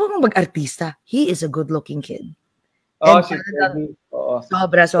 ayaw mo mag-artista? He is a good-looking kid. Si Kirby.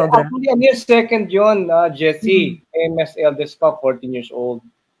 Sobra. Actually, ano yung second yun, Jessie. MS eldest pa, 14 years old.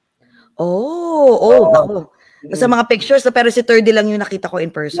 Ako. Sa mga pictures, pero si 30 lang yung nakita ko in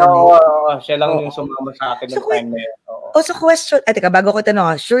person. Siya lang yung sumama sa akin ng time na yun. So question, teka, bago ko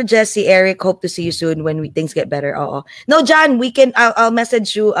tanong, sure, Jessie, Eric, hope to see you soon when things get better. No, John, I'll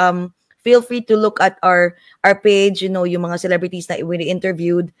message you, feel free to look at our page, you know, yung mga celebrities na we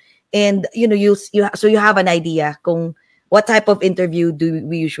interviewed. And, you know, so you have an idea kung what type of interview do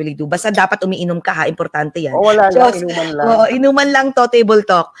we usually do. Basta dapat umiinom ka, ha? Importante yan. Wala lang, inuman lang. Inuman lang to, table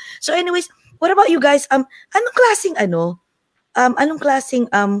talk. So anyways, what about you guys? Anong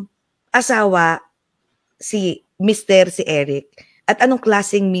klaseng asawa si Mr. si Eric? At anong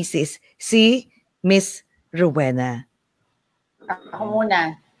klaseng Mrs. si Miss Rowena? Ako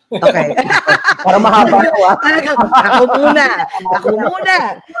muna. Okay. Para mahaba ko. Ako muna.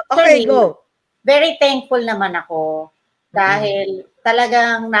 Okay, go. Very thankful naman ako dahil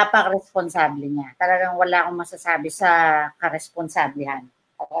talagang napaka-responsable niya. Talagang wala akong masasabi sa karesponsablihan.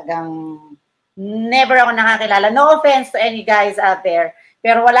 Talagang never ako nakakilala. No offense to any guys out there,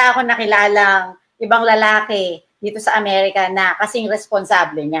 pero wala akong nakilalang ibang lalaki dito sa Amerika na kasing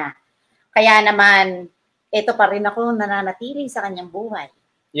responsable niya. Kaya naman, ito pa rin ako nananatili sa kanyang buhay.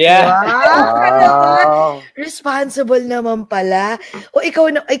 Yeah. Wow. Responsible naman pala. O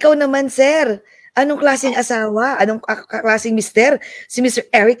ikaw naman, sir. Anong klaseng asawa? Anong klaseng mister? Si Mr.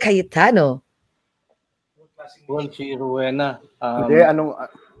 Eric Cayetano. Well, si Rowena. Hindi, anong...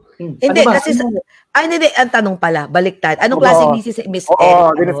 Hindi, kasi... hindi, ang tanong pala, baliktad. Anong klaseng misis si Miss Eric?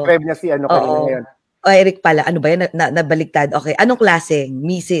 Oo, dinescribe niya si kanina ngayon. Eric pala, ano ba yan? Nabaliktad. Okay, anong klaseng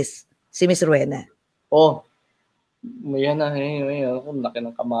misis si Miss Rowena? Yan na, ang laki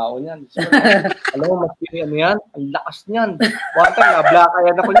ng kamao niyan. Alam mo, mas ano yan? Ang lakas niyan. Wata,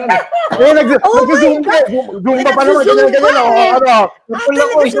 nablakayan ako niyan. Zoom pa naman.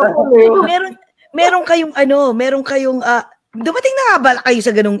 Meron kayong, dumating na nga ba kayo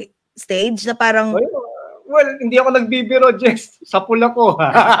sa ganung stage na parang... Well, hindi ako nagbibiro, Jess. Sa pula ko.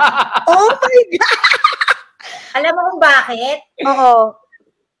 Oh my God! Alam mo kung bakit? Oo.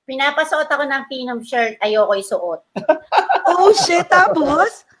 Pinapasuot ako ng Phenom shirt, ayoko isuot. Oh shit,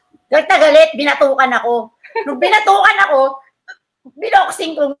 tapos? Galit, binatukan ako. Nung binatukan ako,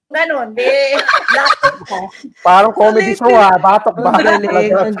 binoxing ko gano'n. Parang comedy show batok ba?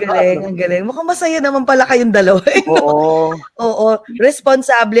 Ang galing. Mukhang masaya naman pala kayong dalawa. Oo.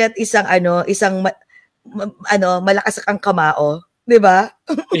 Responsable at isang malakas kang kamao. Di ba?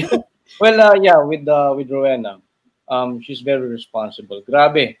 Well, with Rowena, she's very responsible.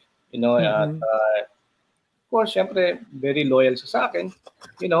 Grabe. At of course, syempre, very loyal sa akin.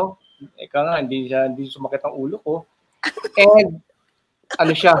 Eka nga, hindi sumakit ang ulo ko. And,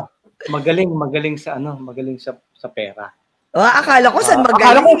 magaling sa pera. Akala ko saan magaling.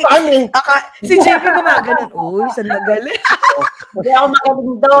 Akala ko saan si JP gumaganon. Uy, saan magaling? Hindi ako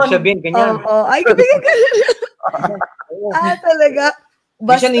magaling doon. Sabihin, ganyan. Ay, ganyan. Talaga.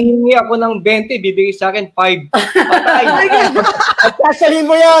 Basta hihingi ako ng 20, bibigay sa akin 5. Patay. At kasahin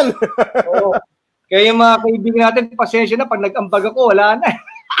mo yan. Oo. Kaya yung mga kaibigan natin, pasensya na, pag nag-ambag ako, wala na.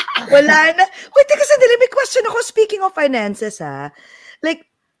 Wala na. Wait, teka sandali, may question ako. Speaking of finances, like,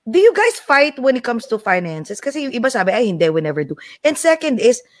 do you guys fight when it comes to finances? Kasi yung iba sabi, ay hindi, we never do. And second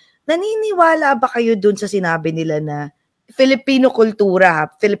is, naniniwala ba kayo dun sa sinabi nila na Filipino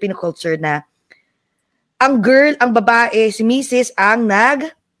kultura, Filipino culture na ang babae, si Mrs. ang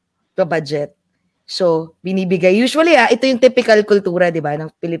nag-budget. So, binibigay. Usually, ito yung typical kultura, di ba, ng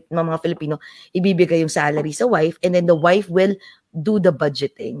mga Filipino. Ibibigay yung salary sa wife and then the wife will do the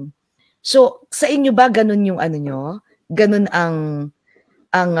budgeting. So, sa inyo ba ganun yung nyo? Ganun ang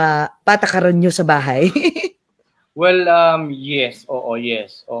patakaran nyo sa bahay? Well, yes. Oo,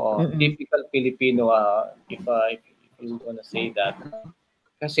 yes. Oo. Mm-hmm. Typical Filipino, if you wanna say that.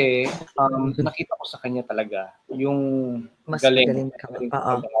 Kasi nakita ko sa kanya talaga yung galing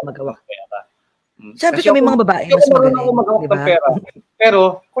magawa pera. Sabi kami mga babae, mas magaling. Ako magawa ng pera.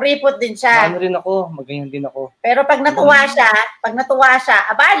 Pero kuripot din siya. Magaling din ako. Pero pag natuwa siya,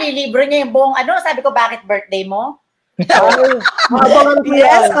 aba, lilibre niya yung buong sabi ko, bakit birthday mo? Abangan ko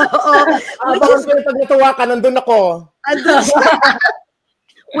yan. Abangan ko pag natuwa ka, nandun ako.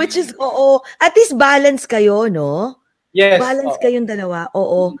 Which is, at least balance kayo, no? Yes. Balance kayong dalawa.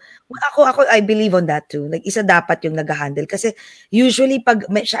 Oo. Ako, I believe on that too. Like, isa dapat yung nag-handle. Kasi usually, pag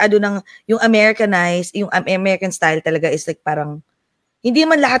masyado ng, yung Americanized, yung American style talaga is like parang, hindi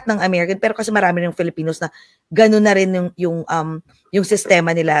man lahat ng American, pero kasi marami ng Filipinos na gano'n na rin yung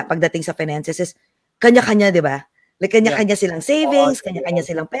sistema nila pagdating sa finances is kanya-kanya, di ba? Like, kanya-kanya silang savings, kanya-kanya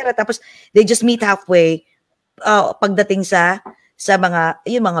silang pera. Tapos, they just meet halfway pagdating sa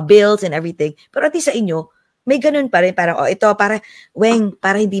mga bills and everything. Pero at least sa inyo, may ganun pa rin, parang, ito, para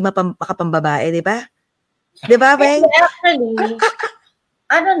hindi makapambabae, di ba? Di ba, Weng? Actually,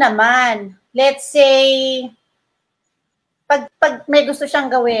 naman, let's say, pag may gusto siyang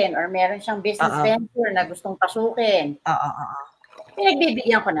gawin or meron siyang business venture na gustong pasukin,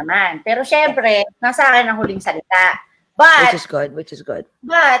 pinagbibigyan ko naman. Pero syempre, nasa akin ang huling salita. But, which is good.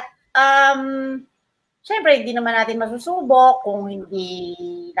 But, syempre, hindi naman natin masusubok kung hindi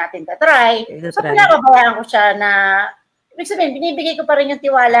natin tatry. So, pinababayaan ko siya na, ibig sabihin, binibigay ko pa rin yung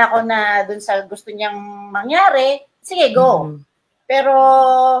tiwala ko na dun sa gusto niyang mangyari, sige, go. Mm-hmm. Pero,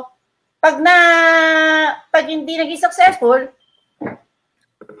 pag hindi naging successful,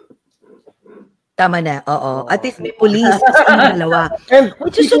 tama na, oo. At least may police sa dalawa. And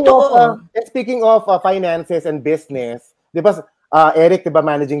speaking of finances and business, di ba, Eric, di ba,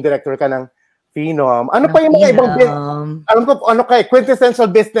 managing director ka ng Phenom. Ano pa yung mga ibang alam ko,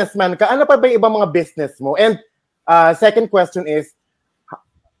 quintessential businessman ka, ano pa ba yung ibang mga business mo? And second question is,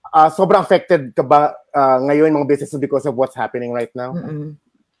 sobrang affected ka ba ngayon mga business because of what's happening right now? Mm-hmm.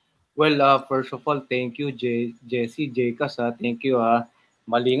 Well, first of all, thank you, Jessie, Jcas, thank you,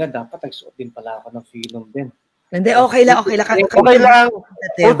 Mali nga, dapat nagsuot din pala ako ng Phenom din. Hindi, okay lang. Okay lang.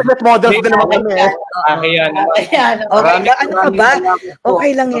 Ultimate models din naman kami. Ano ka ba?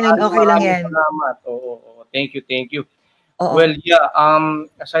 Okay lang yan. Salamat. Oo. Thank you. Well, yeah,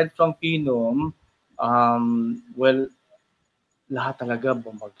 aside from Phenom, Well, lahat talaga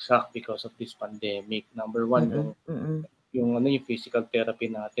bumagsak because of this pandemic. Number one, yung physical therapy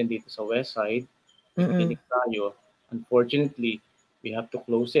natin dito sa Westside, clinic tayo. Unfortunately, we have to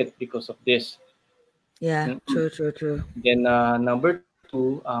close it because of this. Yeah, true. Then number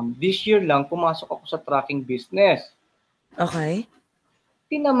two, this year lang pumasok ako sa tracking business. Okay.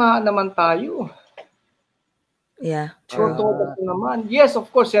 Tinamaan naman tayo. Yeah, true. Naman. Yes, of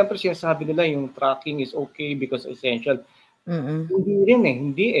course, siyempre sinasabi nila yung tracking is okay because essential. Hindi rin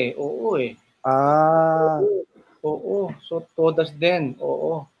hindi Oo Oo. So, todas din.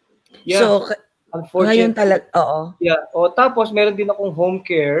 Oo. Yeah. So, ngayon talaga, Yeah. Tapos, meron din akong home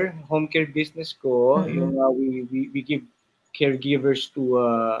care business ko. Yung we give caregivers to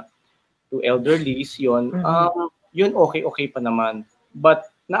elderlies, yun. Yun okay pa naman. But,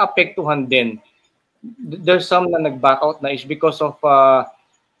 naapektuhan din. There's some na nag-back out na is because of,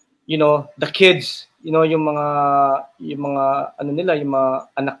 the kids, yung mga nila, yung mga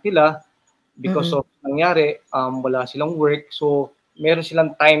anak nila, because of nangyari, wala silang work, so meron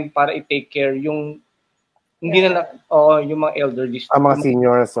silang time para i-take care yung hindi na yung mga elderly, mga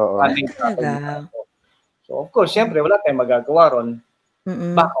seniors. So of course, syempre wala tayong magagawa ron.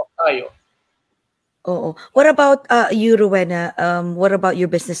 Back out tayo. Oo. What about you, Rowena? What about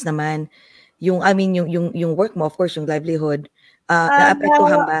your business naman? Yung work mo, of course, yung livelihood.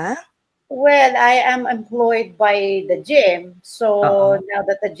 Naapektuhan ba? Well, I am employed by the gym. So, now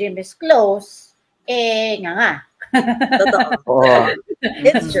that the gym is closed, nga. Totoo.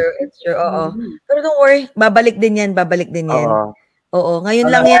 It's true. Oo. Pero don't worry, babalik din yan. Oo. Ngayon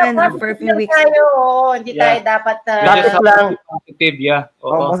lang yan, for a few weeks. Hindi tayo dapat... Dapat lang. Positive, yeah.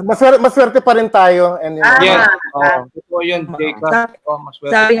 Oo. Maswerte pa rin tayo. And, yes. Ito yun, Jacob.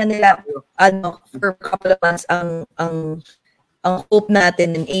 Sabi nga nila, for a couple of months, ang hope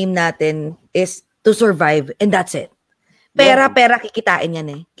natin and aim natin is to survive, and that's it. Pera, kikitain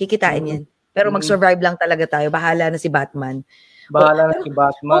yan Kikitain yan. Pero mag-survive lang talaga tayo. Bahala na si Batman.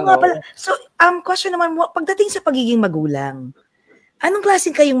 So, question naman mo, pagdating sa pagiging magulang, anong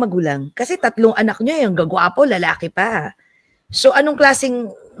klaseng kayong magulang? Kasi 3 anak nyo, yung gagwapo, lalaki pa. So, anong klaseng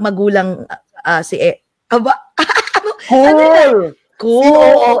magulang Cool! Cool.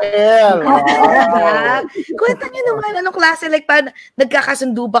 Kwenta nyo naman, anong klase? Like,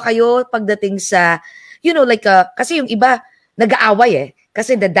 nagkakasundo ba kayo pagdating sa, kasi yung iba, nag-aaway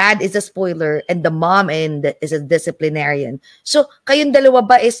Kasi the dad is a spoiler and the mom is a disciplinarian. So, kayong dalawa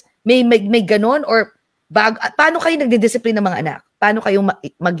ba is may ganon? Or paano kayo nagdidisiplina ng mga anak? Paano kayo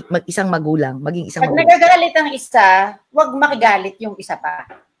isang magulang? Maging isang magulang? Pag nagagalit ang isa, wag makigalit yung isa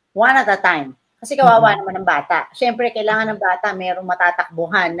pa. One at a time. Kasi kawawa naman ng bata. Siyempre, kailangan ng bata merong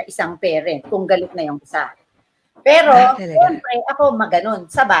matatakbuhan na isang parent kung galit na yung isa. Pero, siyempre, ako maganon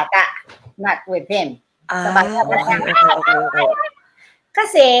sa bata. Not with him. Sa bata. Okay.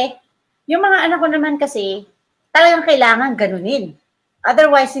 Kasi, yung mga anak ko naman kasi, talagang kailangan ganunin.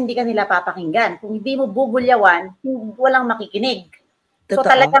 Otherwise, hindi ka nila papakinggan. Kung hindi mo bubulyawan, walang makikinig. So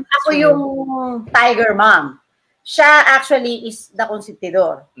talagang ako yung tiger mom. Siya actually is the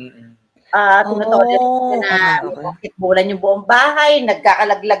consentidor. Tinutolerate na basketballan yung buong bahay,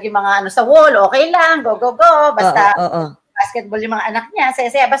 nagkakalaglag yung mga sa wall, okay lang, go. Basta basketball yung mga anak niya,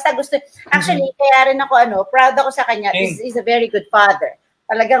 saya-saya. Basta gusto. Actually, kaya rin ako, proud ako sa kanya. He's a very good father.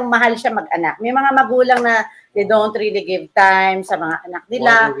 Talagang mahal siya mag-anak. May mga magulang na they don't really give time sa mga anak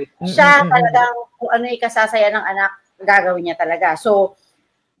nila. Siya talagang kung ano ikasasaya ng anak, gagawin niya talaga. So,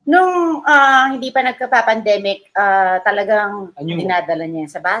 nung hindi pa nagka-pandemic, talagang dinadala niya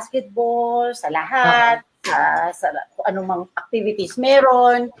sa basketball, sa lahat, sa kung anong activities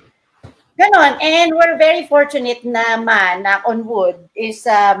meron. Ganon. And we're very fortunate naman, knock on wood, is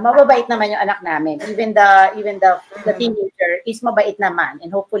mababait naman yung anak namin. Even the teenager is mabait naman and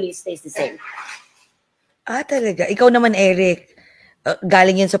hopefully stays the same. Talaga. Ikaw naman, Eric,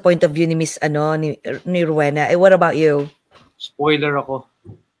 galing yun sa point of view ni Miss ni Rowena. What about you? Spoiler ako.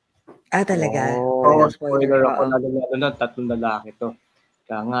 Talaga? Spoiler ako. Lalo na 3 lalaki to.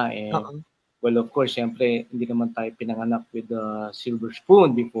 Kaya nga well, of course, syempre, hindi naman tayo pinanganak with a silver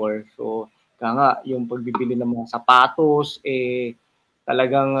spoon before. So, kaya nga, yung pagbibili ng mga sapatos,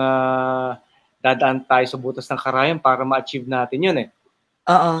 talagang dadaan tayo sa butas ng karayan para ma-achieve natin yun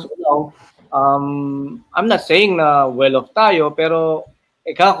So, I'm not saying na well-off tayo, pero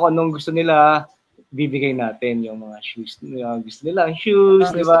kung anong gusto nila, bibigay natin yung mga shoes. Gusto nila ang shoes,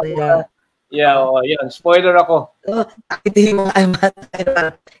 di ba? Yeah, yan. Spoiler ako. Ito yung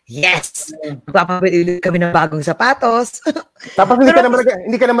mga yes! Magpapabili kami ng bagong sapatos. Tapos hindi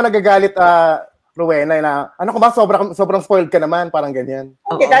ka naman nagagalit Rowena, na, ano ka ba, sobrang spoiled ka naman, parang ganyan.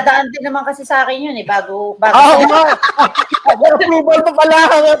 Okay, dadaan din naman kasi sa akin yun eh, bago. May approval pa pala,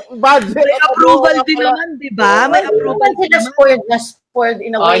 budget. May approval din naman, di ba? May approval din naman. Spoiled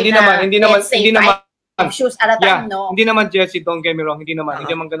in a way hindi naman. Shoes at a time, no? Hindi naman, Jessie, don't get me wrong, hindi naman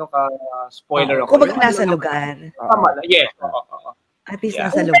ganun ka spoiler ako. Kung baga nasa lugar. Yes. At least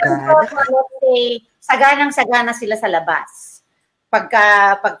nasa lugar. Saganang-sagana sila sa labas.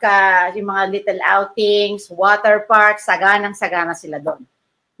 Pagka yung mga little outings, water park, saganang-sagana sila doon.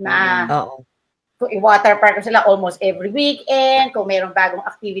 Kung i-water park sila almost every weekend, kung mayroong bagong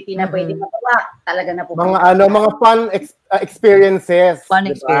activity na pwede magawa, talaga na pupunta. Mga fun experiences. Fun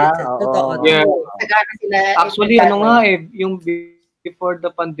experiences. Totoo. Yeah. Sagana sila. Actually, yung before the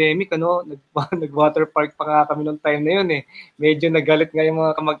pandemic, nag-water park pa nga kami noong time na yun eh. Medyo nagalit nga yung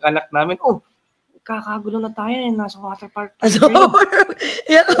mga kamag-anak namin. Kakagulo na tayo nasa water park. That was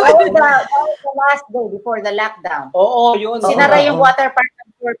the last day before the lockdown. Oo, yun. Sinara yung water park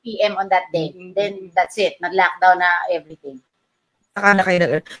at 4 p.m. on that day. Then that's it. Nag-lockdown na everything. Nakana kayo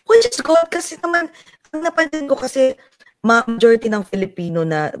na. Which is good kasi naman, ang napansin ko kasi majority ng Filipino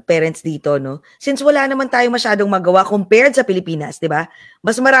na parents dito, no? Since wala naman tayo masyadong magawa compared sa Pilipinas, di ba?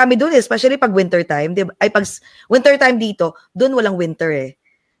 Mas marami doon, especially pag winter time. Diba? Ay, pag winter time dito, doon walang winter eh.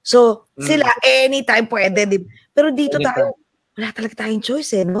 So, sila anytime pwede. Pero dito tayo, wala talaga tayong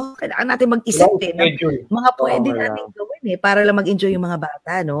choice eh, no? Kailangan natin mag-isip mga pwede natin gawin eh, para lang mag-enjoy yung mga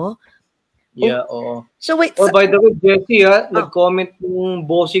bata, no? Yeah, oo. So wait. By the way, Jessie, nag-comment yung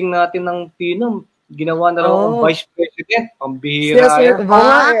bossing natin ng Pinom. Ginawa na raw ang Vice President. Pambihira yan.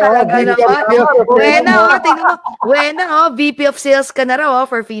 Talaga naman. Tingnan mo. Wena, VP of Sales ka na raw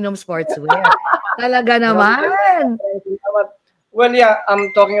for Phenom Sportswear. Talaga naman. Well, yeah,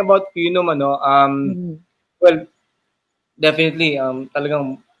 I'm talking about Phenom, well, definitely,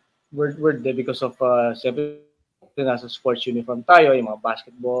 talagang we're there because of, siyempre, nasa sports uniform tayo, yung mga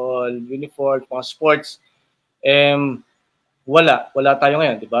basketball, uniform, mga sports, wala tayo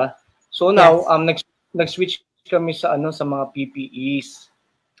ngayon, di ba? So now, nag-switch kami sa mga PPEs.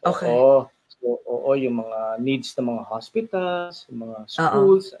 Okay. Oo, yung mga needs ng mga hospitals, mga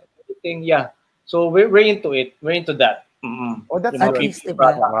schools, everything, yeah. So we're into it. We're into that. Oh, that's at least,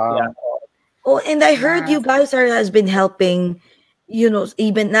 diba? Yeah. Oh, and I heard you guys has been helping,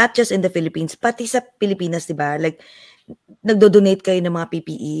 even not just in the Philippines, pati sa Pilipinas, diba? Like, nagdo-donate kayo ng mga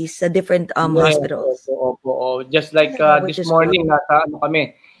PPEs sa different hospitals. Oo. Just like this morning,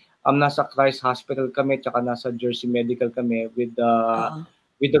 nasa Christ Hospital kami, tsaka nasa Jersey Medical kami with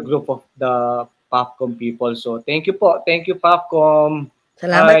the group of the PAFCOM people. So, thank you po. Thank you, PAFCOM.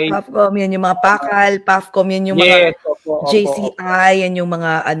 Salamat, PAFCOM. Yan yung mga PACAL, PAFCOM, yan yung mga JCI, yan yung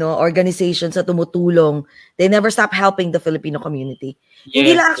mga organizations na tumutulong. They never stop helping the Filipino community.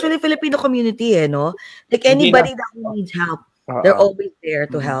 Hindi lang actually Filipino community, no? Like anybody that needs help, they're always there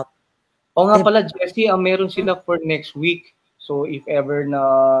to help. O nga pala, Jessie, meron sila for next week. So if ever na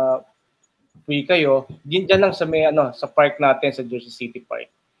free kayo, dyan lang sa sa park natin, sa Jersey City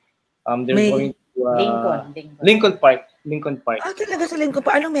Park. They're going to Lincoln Park. Talaga sa Lincoln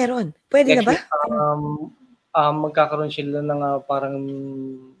Park. Anong meron? Pwede na ba? Magkakaroon sila ng parang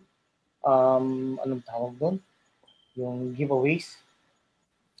anong tawag doon? Yung giveaways.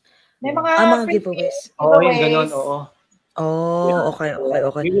 May mga giveaways. Yung ganun, oo. Okay.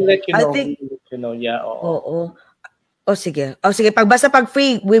 We will let you know. Yeah, oo. Sige. Basta pag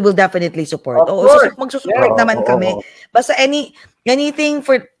free, we will definitely support. Magsusupport naman kami. Basta anything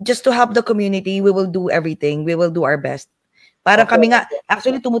for just to help the community, we will do everything. We will do our best. Parang kami nga,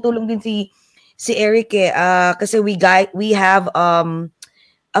 actually tumutulong din si Eric kasi we have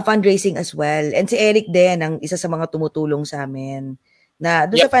a fundraising as well. And si Eric din ang isa sa mga tumutulong sa amin na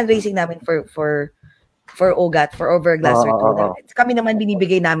doon sa fundraising namin for OGAT, for Overglasser 2. Kami naman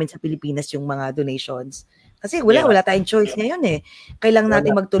binibigay namin sa Pilipinas yung mga donations. Kasi wala tayong choice ngayon eh. Kailangan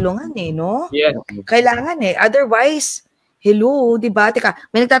natin magtulungan eh, no? Yeah. Kailangan eh. Otherwise, hello, di ba? Teka,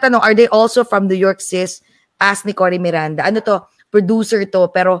 may nagtatanong, are they also from New York, sis? Ask ni Cory Miranda. Ano to? Producer to,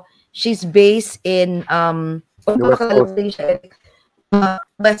 pero she's based in,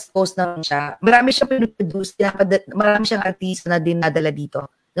 West Coast naman siya. Marami siya produce, marami siyang artista na dinadala dito.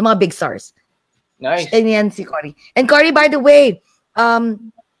 Ng mga big stars. Nice. And yan si Cory. And Cory, by the way,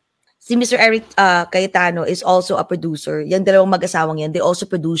 si Mr. Eric Cayetano is also a producer. Yung dalawang mag-asawang yan, they also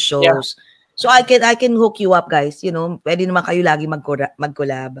produce shows. Yeah. So I can hook you up, guys. Pwede naman kayo lagi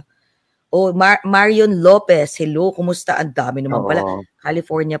mag-collab. Marion Lopez, hello, kumusta? Ang dami naman pala.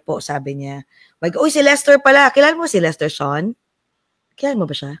 California po, sabi niya. Si Lester pala. Kilala mo si Lester, Sean? Kilala mo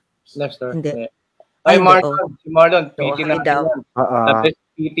ba siya? Lester? Hindi. Ay, Marlon. Si Marlon. PT na. daw.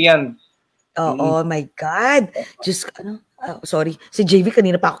 PT yan. Oh my God. Just, sorry. Si JV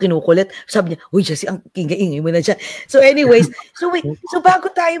kanina pa ako kinukulit. Sabi niya, uy, Jessie, ang ingay-ingay mo na dyan. So anyways, so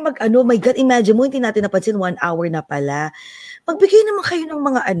bago tayo my God, imagine mo, hindi natin napansin, 1 hour na pala. Magbigay naman kayo ng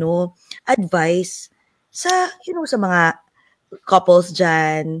mga advice sa, sa mga couples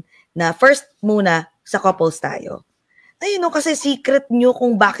dyan, na first muna, sa couples tayo. Ayun, kasi secret nyo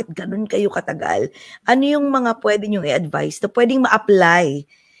kung bakit ganun kayo katagal. Ano yung mga pwede nyo i-advise na pwedeng ma-apply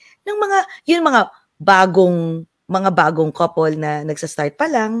ng mga bagong couple na nagsa-start pa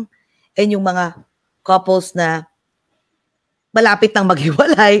lang, and yung mga couples na malapit nang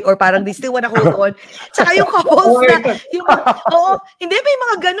maghiwalay or parang they still wanna hold on. Tsaka yung couples na, hindi, may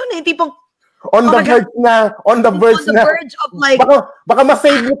mga ganun tipong, on the verge of like, baka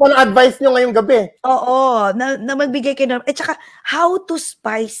ma-save mo pa ng advice nyo ngayong gabi. Oo, na magbigay kayo ng, tsaka how to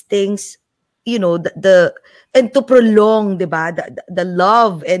spice things, and to prolong, diba, the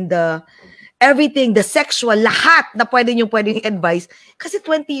love and the everything, the sexual, lahat na pwedeng advice. Kasi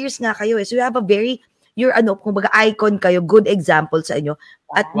 20 years nga kayo so you have a you're kumbaga icon kayo, good example sa inyo.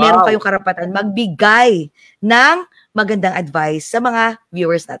 At meron kayong karapatan magbigay ng magandang advice sa mga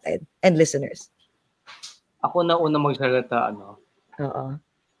viewers natin and listeners. Ako na una magsalita, Oo.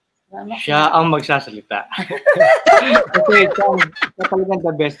 Siya ang magsasalita. Kasi siya talagang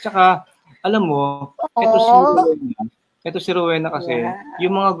the best. Tsaka, alam mo, ito si Rowena kasi,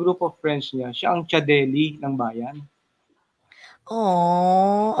 yung mga group of friends niya, siya ang Chadeli ng bayan.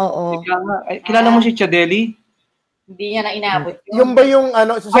 Oo. Kilala mo si Chadeli? Hindi niya na inabot yun. Yung ba yung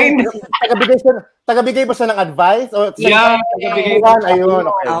tagabigay ba siya ng advice? O tagabigay. Ayun,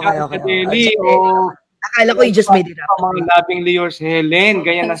 okay. Chadeli, akala ko you just made it up. Mga labing Leor si Helen,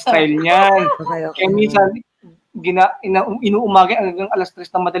 ganyan ang style niyan. Okay. Kaya minsan, inuumaga hanggang alas 3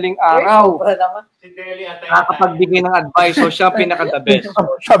 ng madaling araw. Nakakapagbigay ng advice. So, siya pinaka-the best.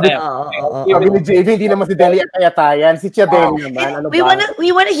 Sabi ni JV, hindi naman si Deli Atayatayan. Si Chadeli naman.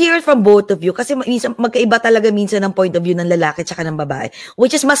 We wanna hear it from both of you kasi magkaiba talaga minsan ng point of view ng lalaki tsaka ng babae.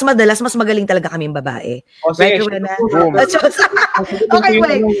 Which is mas magaling talaga kaming babae. Right, Rowena? Okay,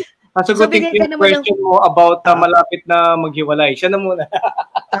 wait. Sasagutin ko yung question mo about malapit na maghiwalay. Siya na muna.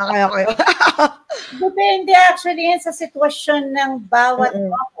 Okay. Depende actually yan sa sitwasyon ng bawat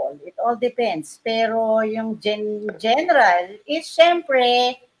couple. It all depends. Pero yung general is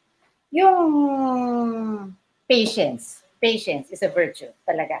syempre yung patience. Patience is a virtue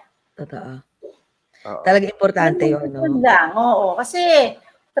talaga. Totoo. Talaga importante yun. Yun lang. Oo. Kasi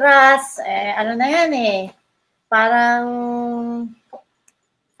trust, na yan parang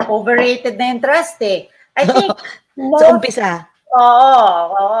overrated na yung trust I think sa umpisa.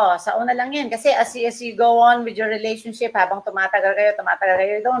 Oo. Sa una lang yan. Kasi as you go on with your relationship, habang tumatagal kayo,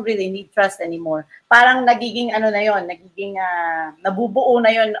 you don't really need trust anymore. Parang nagiging nabubuo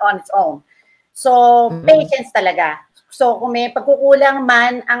na yon on its own. So, patience talaga. So, kung may pagkukulang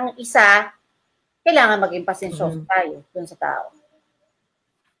man ang isa, kailangan maging pasensyoso tayo dun sa tao.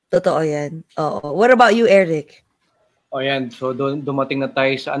 Totoo yan. Oo. What about you, Eric? Yan. So, dumating na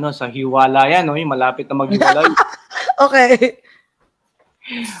tayo sa hiwalayan, yung malapit na maghiwalay. Okay.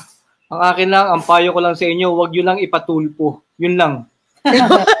 Ang akin lang, ang payo ko lang sa inyo, wag yun lang ipatulpo. Yun lang.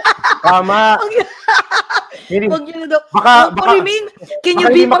 Tama. Wag yun daw. Baka, can you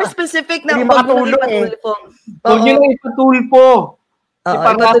be more specific na wag yun lang ipatulpo? Wag yun lang ipatulpo.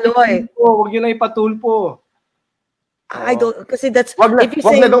 Wag yun lang ipatulpo. I don't, kasi that's, wag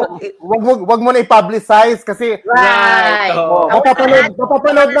mo na i-publicize kasi right.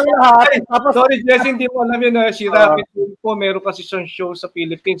 Mapapanood ng lahat. Sorry, Jessie, hindi mo alam yun na si Rapid po, meron kasi siyang show sa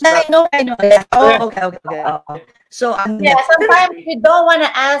Philippines. I know. Okay. So, sometimes you don't wanna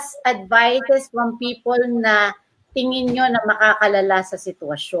ask advices from people na tingin nyo na makakalala sa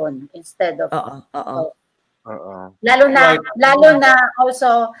sitwasyon instead of lalo na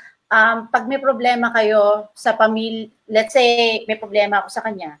also pag may problema kayo sa pamilya, let's say may problema ako sa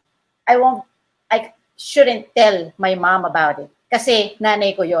kanya, I shouldn't tell my mom about it kasi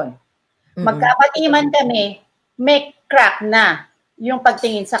nanay ko yon. Magkapatiman kami, may crack na yung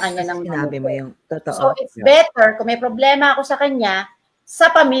pagtingin sa kanya ng sinabi mo yung totoo. So it's better kung may problema ako sa kanya, sa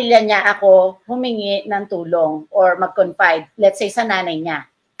pamilya niya ako humingi ng tulong or mag-confide, let's say sa nanay niya.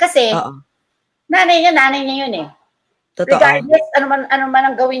 Kasi nanay niya yun Totoo. Regardless, ano man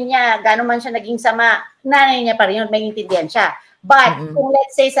ang gawin niya, gano'n man siya naging sama, nanay niya pa rin, may intindihan siya. But, kung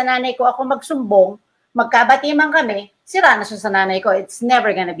let's say sa nanay ko ako magsumbong, magkabatiman kami, sira na siya sa nanay ko, it's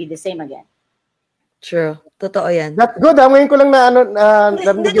never gonna be the same again. True. Totoo yan. That's good. Ngayon ko lang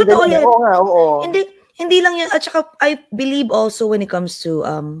totoo yan. Oo. Hindi lang yan. At saka, I believe also when it comes to,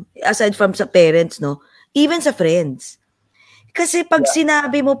 aside from sa parents, even sa friends. Kasi pag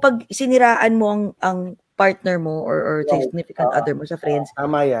sinabi mo, pag siniraan mo ang partner mo or significant other mo sa friends,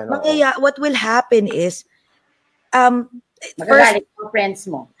 what will happen is, magagalit yung friends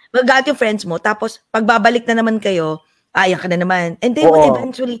mo. Magagalit yung friends mo, tapos pagbabalik na naman kayo, ayan ka na naman. And they would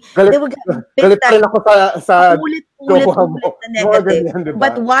eventually, they would galit pa rin ako sa ulit na negative.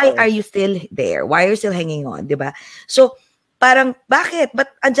 But why are you still there? Why are you still hanging on? Diba? So, parang, bakit?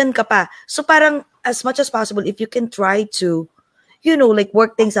 Ba't andyan ka pa? So, parang, as much as possible, if you can try to, like,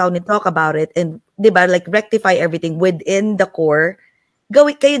 work things out and talk about it, and, diba, like, rectify everything within the core,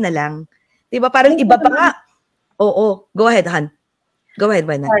 gawin kayo na lang. Diba? Parang iba pa nga. Oo. Go ahead, Han. Go ahead,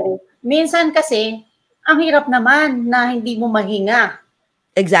 Wena. Minsan kasi, ang hirap naman na hindi mo mahinga.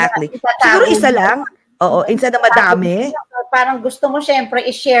 Exactly. Siguro isa lang. Oo, instead na madami. Parang gusto mo syempre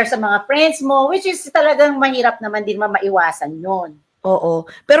i-share sa mga friends mo, which is talagang mahirap naman din maiwasan yun. Oo.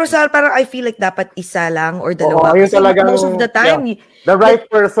 Pero parang I feel like dapat isa lang or dalawa. Yun talagang, most of the time, the right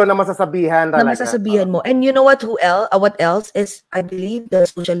person na masasabihan talaga. Na masasabihan mo. And you know what else is, I believe, the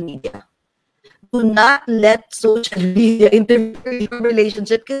social media. Do not let social media interfere in your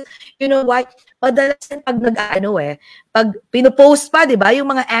relationship. Because, you know why? Madalas pag pag pinopost pa, di ba?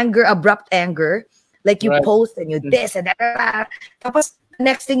 Yung mga abrupt anger, like you post and you this and that. Tapos,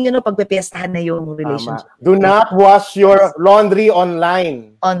 next thing pagpipiestahan na yung relationship. Do not wash your laundry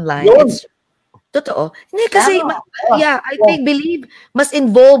online. It's totoo. Hindi kasi, I believe, mas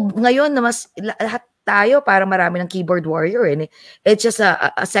involved ngayon na mas lahat tayo para marami ng keyboard warrior. And it's just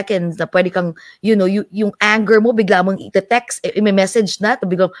a second na pwede kang, yung anger mo, bigla mong ite-text, i-message na,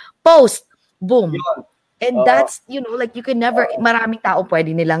 biglang post, boom. And that's, like you can never, maraming tao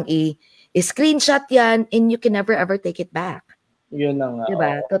pwede nilang i-screenshot yan and you can never ever take it back. Yun na nga.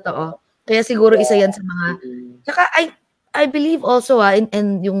 Diba? Totoo. Kaya siguro isa yan sa mga, tsaka I believe also,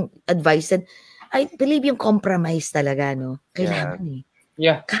 and yung advice, and I believe yung compromise talaga, no? Kailangan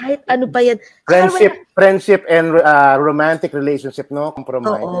Yeah. Kahit ano pa yan. Friendship and romantic relationship, no?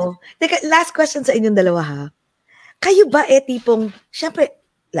 Compromise. Oo. Teka, last question sa inyong dalawa, ha? Kayo ba tipong, syempre,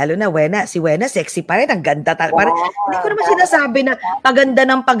 lalo na si Wena, sexy pa rin, ang ganda talaga. Hindi ko naman sinasabi na paganda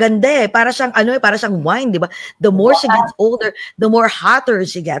ng paganda para siyang para siyang wine, di ba? The more she gets older, the more hotter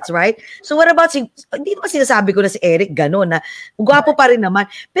she gets, right? So what about hindi naman sinasabi ko na si Eric gano'n, na gwapo pa rin naman.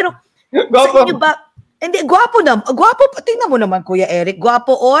 Pero, sa inyo ba, hindi, gwapo naman. Gwapo, tingnan mo naman, Kuya Eric.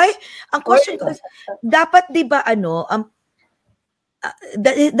 Gwapo, oy. Ang question ko is, dapat, di ba,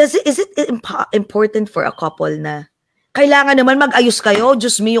 is it important for a couple na kailangan naman mag-ayos kayo,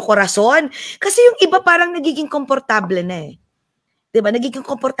 Diyos mio corazon? Kasi yung iba parang nagiging komportable na Di ba? Nagiging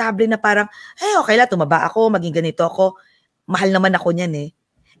komportable na parang, okay lang, tumaba ako, maging ganito ako. Mahal naman ako niyan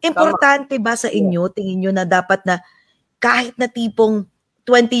Importante ba sa inyo, tingin nyo na dapat na kahit na tipong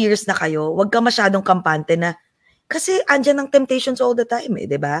 20 years na kayo, wag ka masyadong kampante na kasi andyan ang temptations all the time,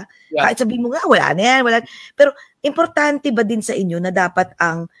 di ba? Yeah. Kahit sabihin mo nga, wala na yan, wala. Pero importante ba din sa inyo na dapat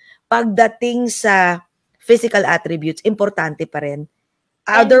ang pagdating sa physical attributes, importante pa rin?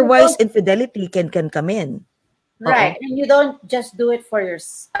 Otherwise, infidelity can come in. Right. And you don't just do it for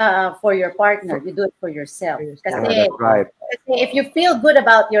your partner, you do it for yourself. Kasi, kasi if you feel good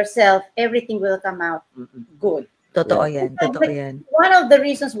about yourself, everything will come out good. Totoo yan. Totoo yan. One of the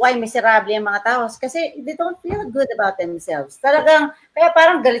reasons why miserable yung mga tao kasi they don't feel good about themselves. Talagang, kaya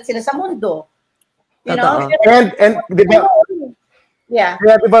parang galit sila sa mundo. You know? And di ba,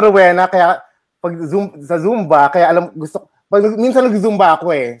 kaya di ba, Rowena, kaya pag sa Zumba, kaya minsan nag-Zumba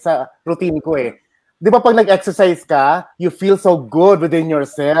ako sa routine ko Di ba pag nag-exercise ka, you feel so good within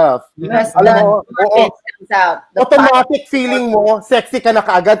yourself. Yes, automatic feeling mo, sexy ka na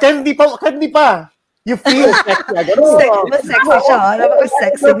kaagad. Kahit hindi pa. You feel sexy agad. Mas sexy siya.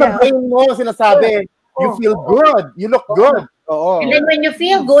 Sexy niya. Sa brain mo, sinasabi, you feel good. You look good. And then when you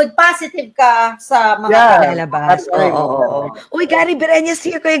feel good, positive ka sa mga lalabas. Uy, Gary Bereñas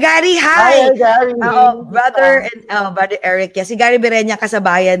here. Kuya Gary, hi! Hi, Gary. Brother Eric. Si Gary Bereñas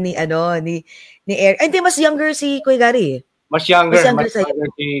kasabayan ni Eric. Ay, hindi, mas younger si Kuya Gary. Mas younger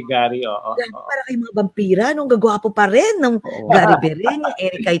si Gary, Parang kayo mga vampira, nung gagwapo pa rin, ng Gary Bereñas,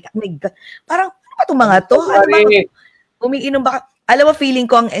 Eric Aytaknig. Parang, itong mga to? Umiinom ba? Alam mo, feeling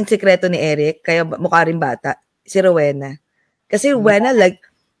ko ang sekreto ni Eric, kaya mukha rin bata, si Rowena. Kasi Rowena, like,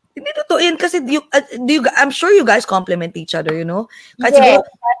 hindi totoo yan. Kasi I'm sure you guys compliment each other, you know? Kasi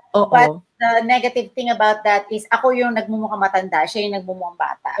but the negative thing about that is, ako yung nagmumukhang matanda, siya yung nagmumukhang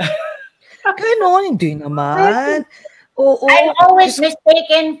bata. Ganon, hindi naman. I'm always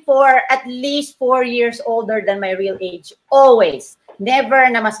mistaken for at least 4 years older than my real age. Always. Never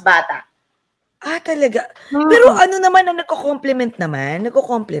na mas bata. Talaga. Pero ano naman ang nagko-compliment naman?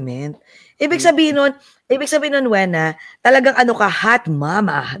 Nagko-compliment. Ibig sabihin nun, Wena, talagang ano ka, hot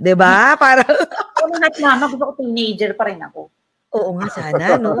mama, 'di ba? Para hot mama, gusto ko teenager pa rin ako. Oo nga,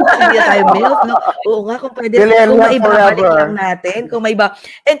 sana, no? Hindi na tayo milk, no? Oo nga, kung pwede, kung maibabalik lang natin, kung may iba.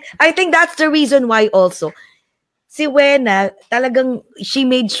 And I think that's the reason why also, si Wena, talagang, she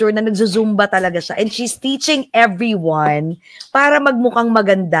made sure na nagzuzumba talaga siya. And she's teaching everyone para magmukhang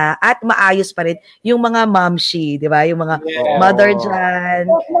maganda at maayos pa rin yung mga momshi, di ba? Yung mga mother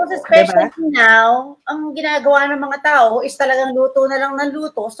dyan. Most especially now, ang ginagawa ng mga tao is talagang luto na lang ng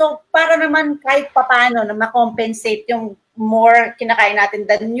luto. So, para naman kahit papano na makompensate yung more kinakain natin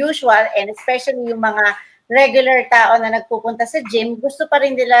than usual, and especially yung mga regular tao na nagpupunta sa gym, gusto pa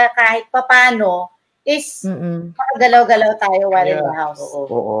rin nila kahit papano is makagalaw-galaw tayo while in the house.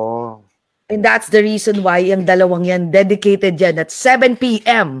 Oo. And that's the reason why yung dalawang yan dedicated yan at 7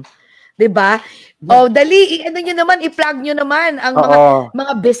 p.m. Diba? Oh, dali, ano nyo naman, i-plug nyo naman ang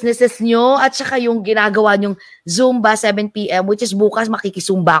mga businesses nyo at saka yung ginagawa nyong Zumba 7 p.m. which is bukas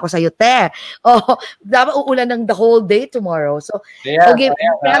makikisumba ako sa'yo, te. Oh, dapat uulan ng the whole day tomorrow. So, okay,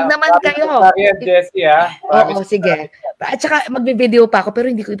 plug naman kayo. Jessie, Oo, sige. At saka magbe-video pa ako pero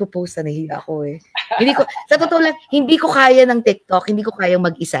hindi ko ipopost na nahiya ako eh. Hindi ko, sa totoo lang, hindi ko kaya ng TikTok, hindi ko kaya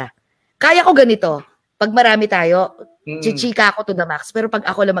mag-isa. Kaya ko ganito. Pag marami tayo, chichika ako to the max. Pero pag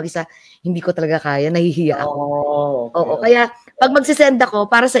ako lang mag-isa, hindi ko talaga kaya. Nahihiya ako. Oo, kaya pag magsisend ako,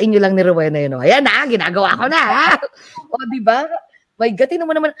 para sa inyo lang ni Rowena yun. Ayan na, ginagawa ko na. O, diba? My God, tingnan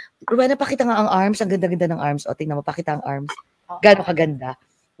mo naman. Rowena, pakita nga ang arms. Ang ganda-ganda ng arms. O, tingnan mo, pakita ang arms. Gano'ng kaganda.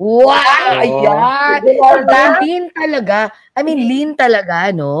 Wow! Ayan! Lean talaga. I mean, lean talaga,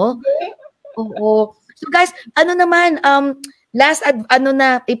 no? Oo. So, guys, ano naman, last,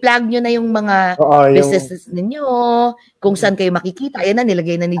 i-plug nyo na yung mga businesses ninyo, kung saan kayo makikita. Ayan na,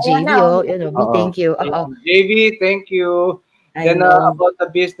 nilagay na ni JV. Thank you. JV, thank you. Then about the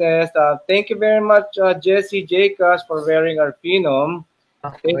business, thank you very much, Jessie Jacas, for wearing our phenom.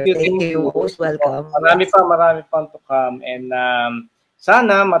 Thank you. Most welcome. Marami pang to come. And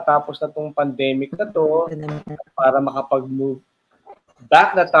sana matapos na tong pandemic na to para makapag-move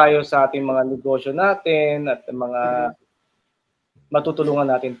back na tayo sa ating mga negosyo natin at mga matutulungan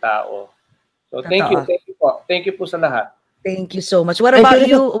natin tao. So thank you po. Thank you po sa lahat. Thank you so much. What about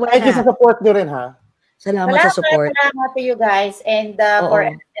you? Thank you sa support nyo rin, ha? Salamat sa support. Salamat to you guys and for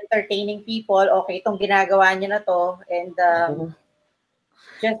entertaining people. Okay, itong ginagawa niyo na to and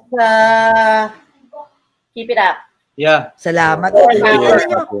just keep it up. Yeah. Salamat.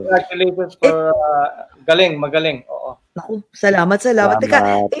 Congratulations for magaling. Oo. Naku, salamat.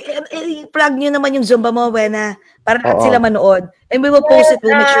 Teka, i-plug nyo naman yung Zumba mo, Wena, para lahat sila manood. And we will post it.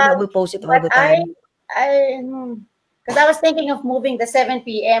 We'll make sure that we'll post it all the time. Because I was thinking of moving the 7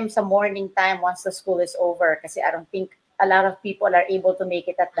 p.m. sa morning time once the school is over. Kasi I don't think a lot of people are able to make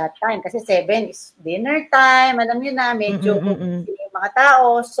it at that time. Kasi 7 is dinner time. Alam nyo na, medyo yung mga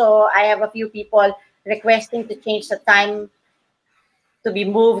tao. So I have a few people requesting to change the time to be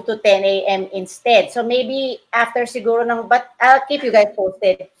moved to 10 a.m. instead. So maybe after siguro but I'll keep you guys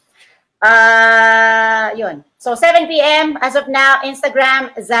posted. Yun. So 7 p.m. as of now,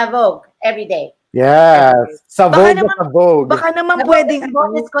 Instagram, Zavog, every day. Yes. Sabog. Baka naman pwedeng.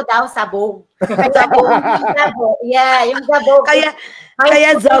 Bonus ko daw, Sabog. Zabog. Yeah, yung Zabog.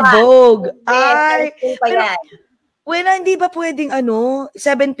 Kaya Zabog. Ay. Pero, Wena, hindi ba pwedeng 7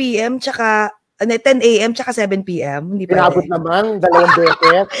 p.m. tsaka 10 a.m. tsaka 7 p.m. Hindi pa. Pinabot naman, 2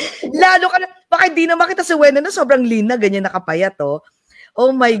 beses. Lalo ka na, baka hindi na makita si Wena na sobrang lean na, ganyan nakapayat, Oh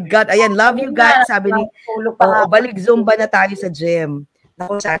my God. Ayan, love you guys. Sabi ni, balik Zumba na tayo sa gym.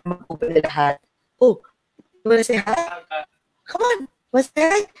 Naku, sana mag-open na lahat. Oh, you wanna say hi? Come on. What's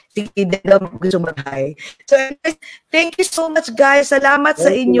that? Sige, gusto mag-hi. So, thank you so much, guys. Salamat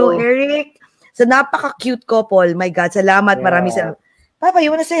sa inyo, Eric. Sa napaka-cute couple. My God, salamat. Maraming salamat. Papa,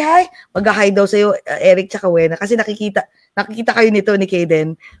 you wanna say hi? Mag-hi daw sa'yo, Eric tsaka Wena. Kasi nakikita kayo nito ni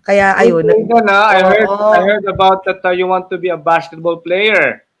Kaden. Kaya, ayun. I heard about that you want to be a basketball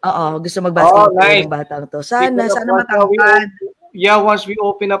player. Oo, gusto mag-basketball player ng batang to. Sana matangkad. Yeah, once we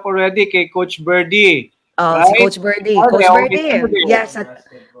open up already kay Coach Birdie. Right? Si Coach Birdie. Coach Birdie. Yes.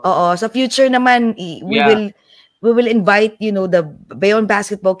 Sa future naman, we will invite, the Bayonne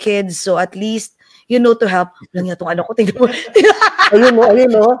basketball kids. So at least, to help. Lang yan itong ko. Tingnan mo.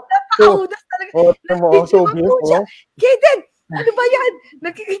 Ayun, no? Napakahudas talaga. Kaden, ano ba yan?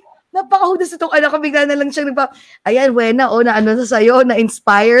 Napakahudas itong anak ko. Bigla na lang siyang ayan, Wena, na sa'yo,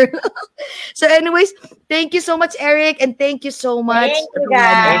 na-inspire. So anyways, thank you so much, Eric, and thank you so much.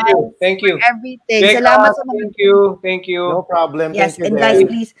 Thank you. For everything. Salamat sa mga. Thank you. No problem. Yes, thank you, and guys,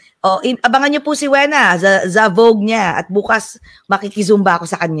 please, abangan niyo po si Wena, Zavog niya, at bukas makikizumba ako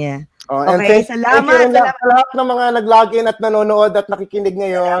sa kanya. Okay, salamat. Sa lahat ng mga nag-login at nanonood at nakikinig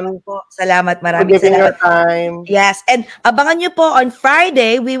ngayon. Salamat, maraming salamat. Time. Yes, and abangan nyo po on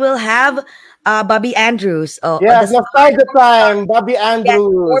Friday, we will have Bobby Andrews. Yes, nostalgia time, Bobby Andrews.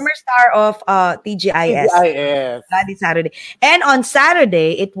 Yes, former star of TGIS. Friday, Saturday. And on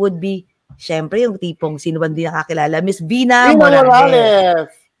Saturday, it would be, syempre, yung tipong sino ba hindi nakakilala, Miss Vina Morales.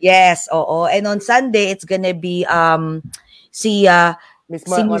 Yes, oo. And on Sunday, it's gonna be si Miss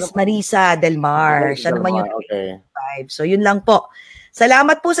Marisa Del Mar. Siya naman yung vibe. So, yun lang po.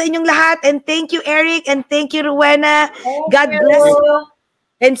 Salamat po sa inyong lahat. And thank you, Eric. And thank you, Rowena. God bless you.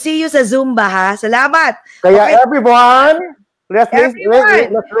 And see you sa Zumba, ha? Salamat. Kaya everyone, let's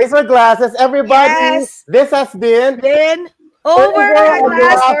raise our glasses. Everybody, this has been Over a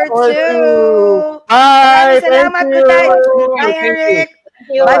glass or two. Bye. Salamat po tayo. Bye, Eric.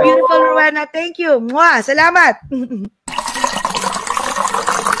 Thank you. Bye, beautiful Rowena. Thank you. Mwah. Salamat.